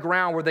any kind of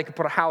ground where they could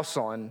put a house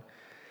on.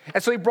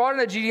 And so he brought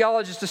in a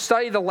geologist to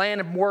study the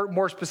land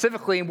more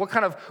specifically and what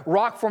kind of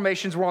rock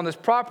formations were on this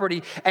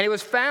property. And it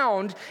was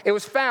found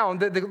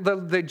that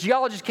the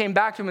geologist came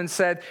back to him and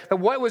said that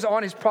what was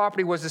on his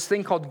property was this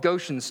thing called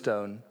Goshen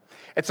stone.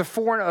 It's a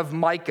form of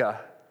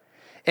mica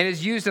and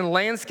is used in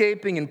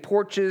landscaping and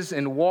porches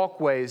and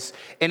walkways,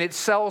 and it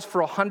sells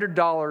for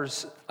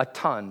 $100 a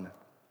ton.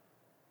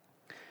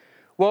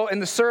 Well, in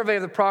the survey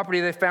of the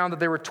property, they found that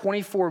there were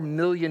 24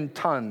 million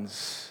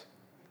tons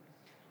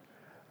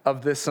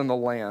of this on the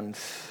land.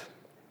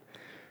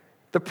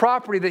 The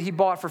property that he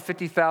bought for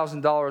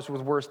 $50,000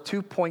 was worth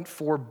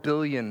 $2.4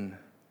 billion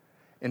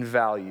in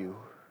value.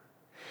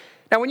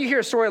 Now, when you hear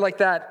a story like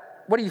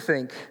that, what do you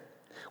think?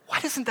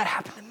 Why doesn't that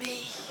happen to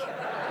me?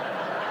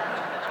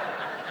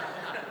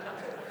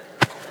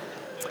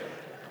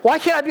 Why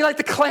can't I be like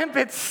the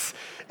Clampetts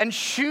and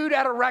shoot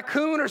at a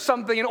raccoon or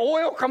something and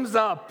oil comes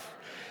up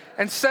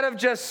instead of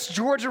just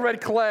Georgia red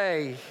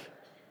clay?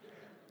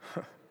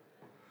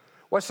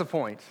 What's the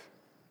point?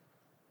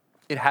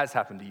 It has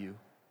happened to you.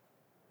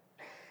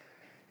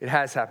 It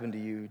has happened to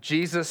you.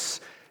 Jesus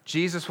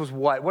was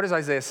what? What does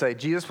Isaiah say?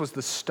 Jesus was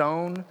the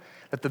stone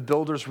that the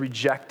builders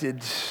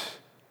rejected.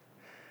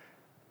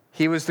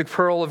 He was the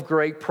pearl of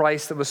great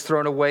price that was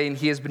thrown away, and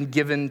he has been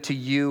given to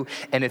you.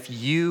 And if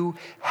you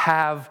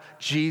have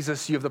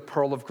Jesus, you have the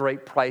pearl of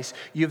great price.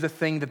 You have the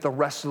thing that the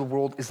rest of the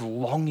world is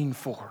longing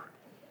for.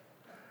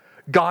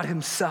 God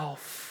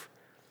himself.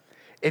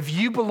 If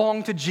you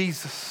belong to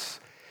Jesus,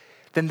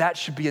 then that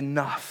should be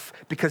enough,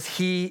 because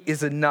he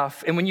is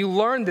enough. And when you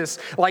learn this,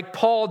 like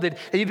Paul did,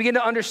 and you begin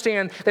to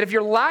understand that if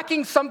you're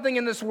lacking something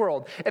in this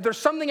world, if there's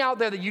something out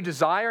there that you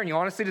desire, and you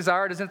honestly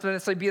desire, it doesn't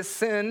necessarily be a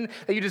sin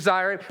that you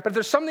desire it, but if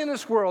there's something in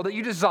this world that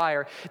you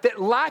desire,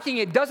 that lacking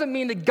it doesn't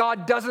mean that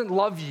God doesn't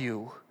love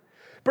you.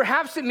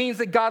 Perhaps it means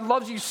that God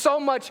loves you so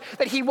much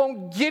that he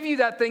won't give you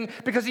that thing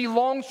because he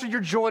longs for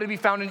your joy to be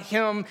found in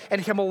him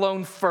and him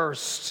alone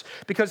first.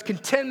 Because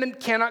contentment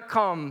cannot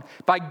come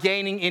by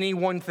gaining any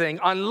one thing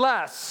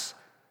unless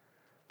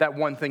that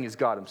one thing is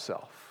God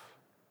himself.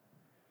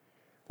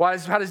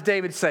 How does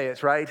David say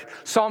it, right?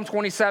 Psalm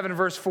 27,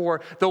 verse 4,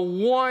 the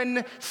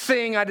one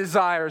thing I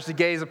desire is to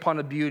gaze upon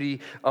the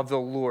beauty of the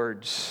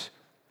Lord. That's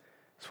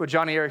what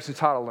Johnny Erickson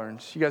Tata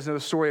learned. You guys know the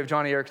story of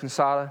Johnny Erickson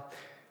Tata?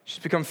 She's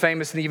become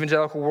famous in the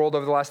evangelical world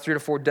over the last 3 to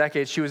 4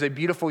 decades. She was a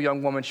beautiful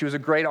young woman. She was a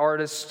great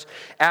artist,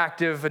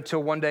 active,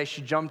 until one day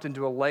she jumped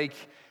into a lake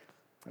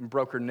and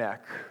broke her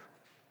neck.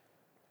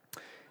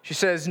 She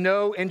says,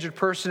 no injured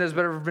person has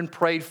ever been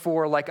prayed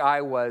for like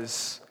I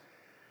was.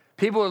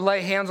 People would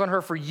lay hands on her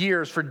for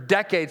years, for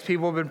decades.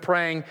 People have been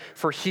praying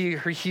for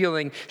her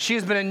healing. She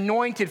has been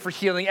anointed for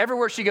healing.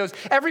 Everywhere she goes,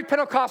 every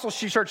Pentecostal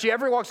church she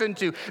ever walks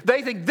into,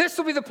 they think this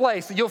will be the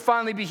place that you'll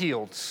finally be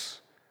healed.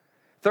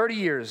 30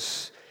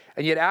 years.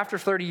 And yet after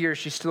 30 years,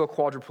 she's still a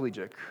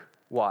quadriplegic.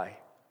 Why?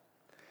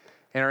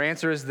 And her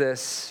answer is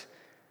this.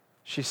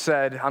 She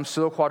said, I'm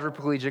still a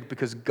quadriplegic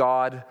because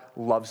God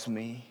loves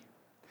me.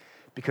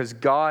 Because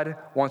God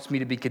wants me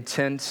to be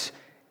content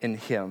in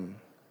him.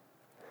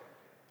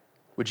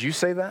 Would you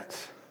say that?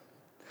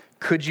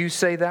 Could you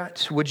say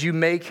that? Would you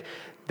make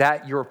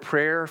that your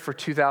prayer for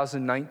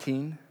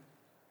 2019?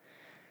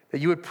 That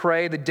you would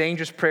pray the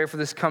dangerous prayer for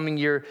this coming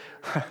year.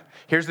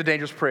 Here's the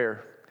dangerous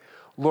prayer.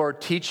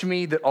 Lord, teach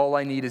me that all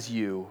I need is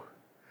you.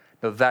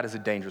 No, that is a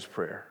dangerous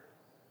prayer.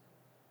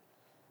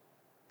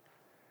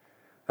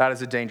 That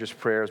is a dangerous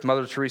prayer. As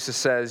Mother Teresa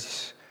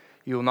says,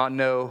 you will not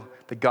know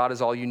that God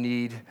is all you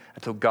need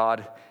until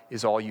God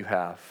is all you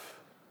have.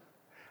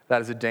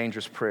 That is a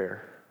dangerous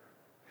prayer.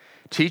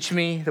 Teach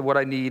me that what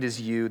I need is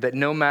you, that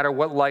no matter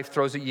what life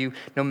throws at you,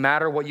 no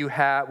matter what you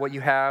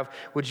have,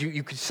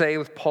 you could say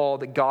with Paul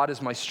that God is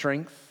my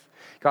strength,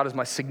 God is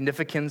my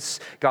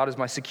significance, God is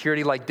my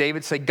security. Like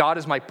David said, God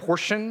is my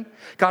portion.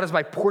 God is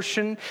my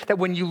portion. That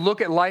when you look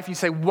at life, you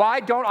say,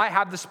 why don't I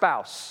have the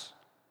spouse?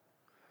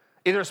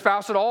 Either a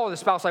spouse at all or the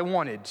spouse I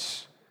wanted.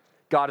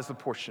 God is the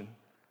portion.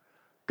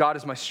 God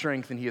is my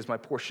strength and he is my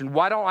portion.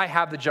 Why don't I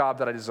have the job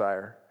that I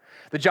desire?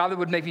 The job that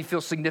would make me feel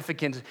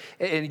significant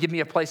and give me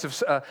a place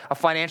of a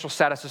financial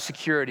status of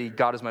security.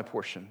 God is my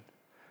portion.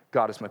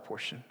 God is my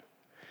portion.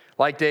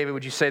 Like David,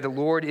 would you say, the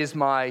Lord is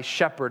my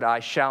shepherd, I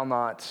shall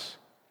not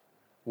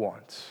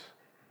want.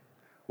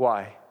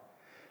 Why?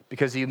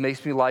 Because he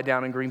makes me lie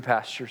down in green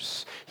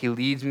pastures. He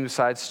leads me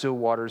beside still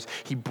waters.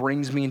 He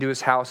brings me into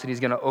his house and he's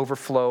going to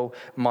overflow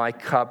my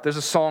cup. There's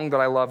a song that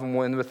I love and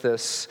we'll end with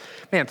this.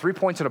 Man, 3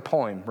 points in a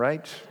poem,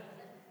 right?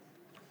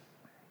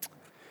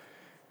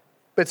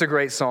 It's a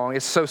great song.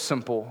 It's so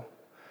simple.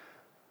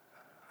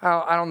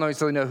 I don't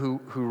necessarily know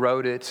who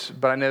wrote it,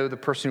 but I know the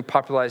person who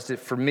popularized it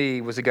for me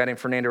was a guy named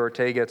Fernando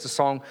Ortega. It's a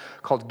song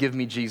called Give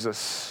Me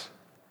Jesus.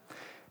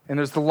 And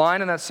there's the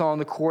line in that song,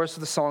 the chorus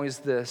of the song is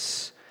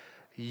this: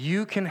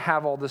 you can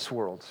have all this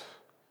world.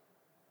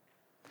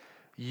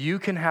 You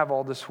can have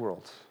all this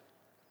world,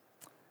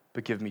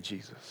 but give me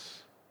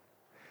Jesus.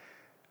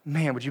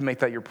 Man, would you make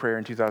that your prayer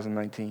in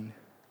 2019?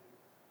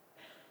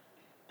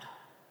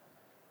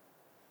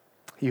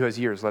 He who has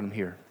ears, let him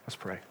hear. Let's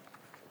pray.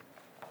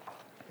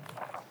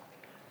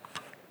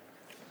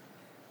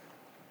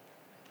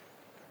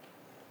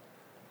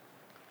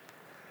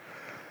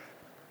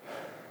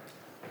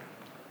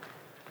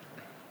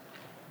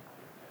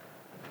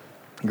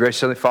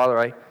 Gracious Heavenly Father,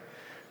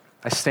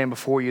 I stand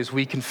before you as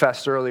we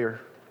confessed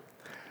earlier.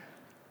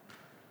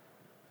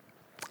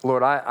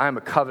 Lord, I am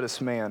a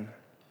covetous man.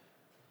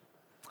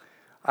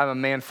 I'm a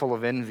man full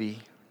of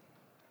envy.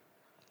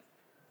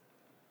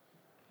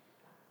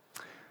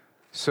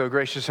 So,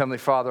 gracious Heavenly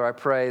Father, I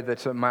pray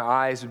that my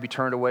eyes would be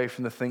turned away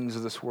from the things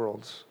of this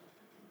world,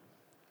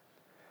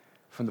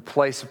 from the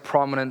place of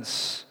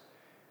prominence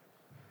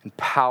and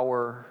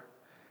power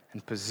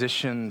and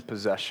position and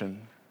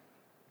possession,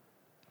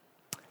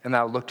 and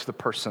that I would look to the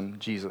person,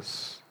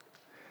 Jesus.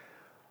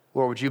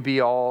 Lord, would you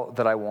be all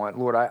that I want?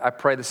 Lord, I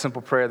pray the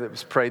simple prayer that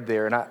was prayed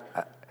there,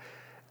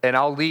 and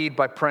I'll lead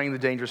by praying the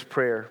dangerous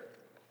prayer.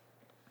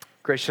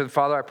 Gracious Heavenly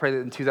Father, I pray that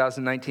in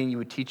 2019 you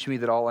would teach me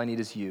that all I need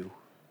is you.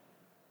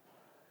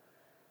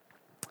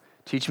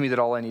 Teach me that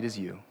all I need is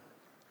you.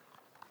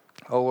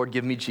 Oh, Lord,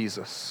 give me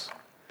Jesus.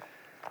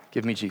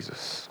 Give me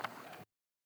Jesus.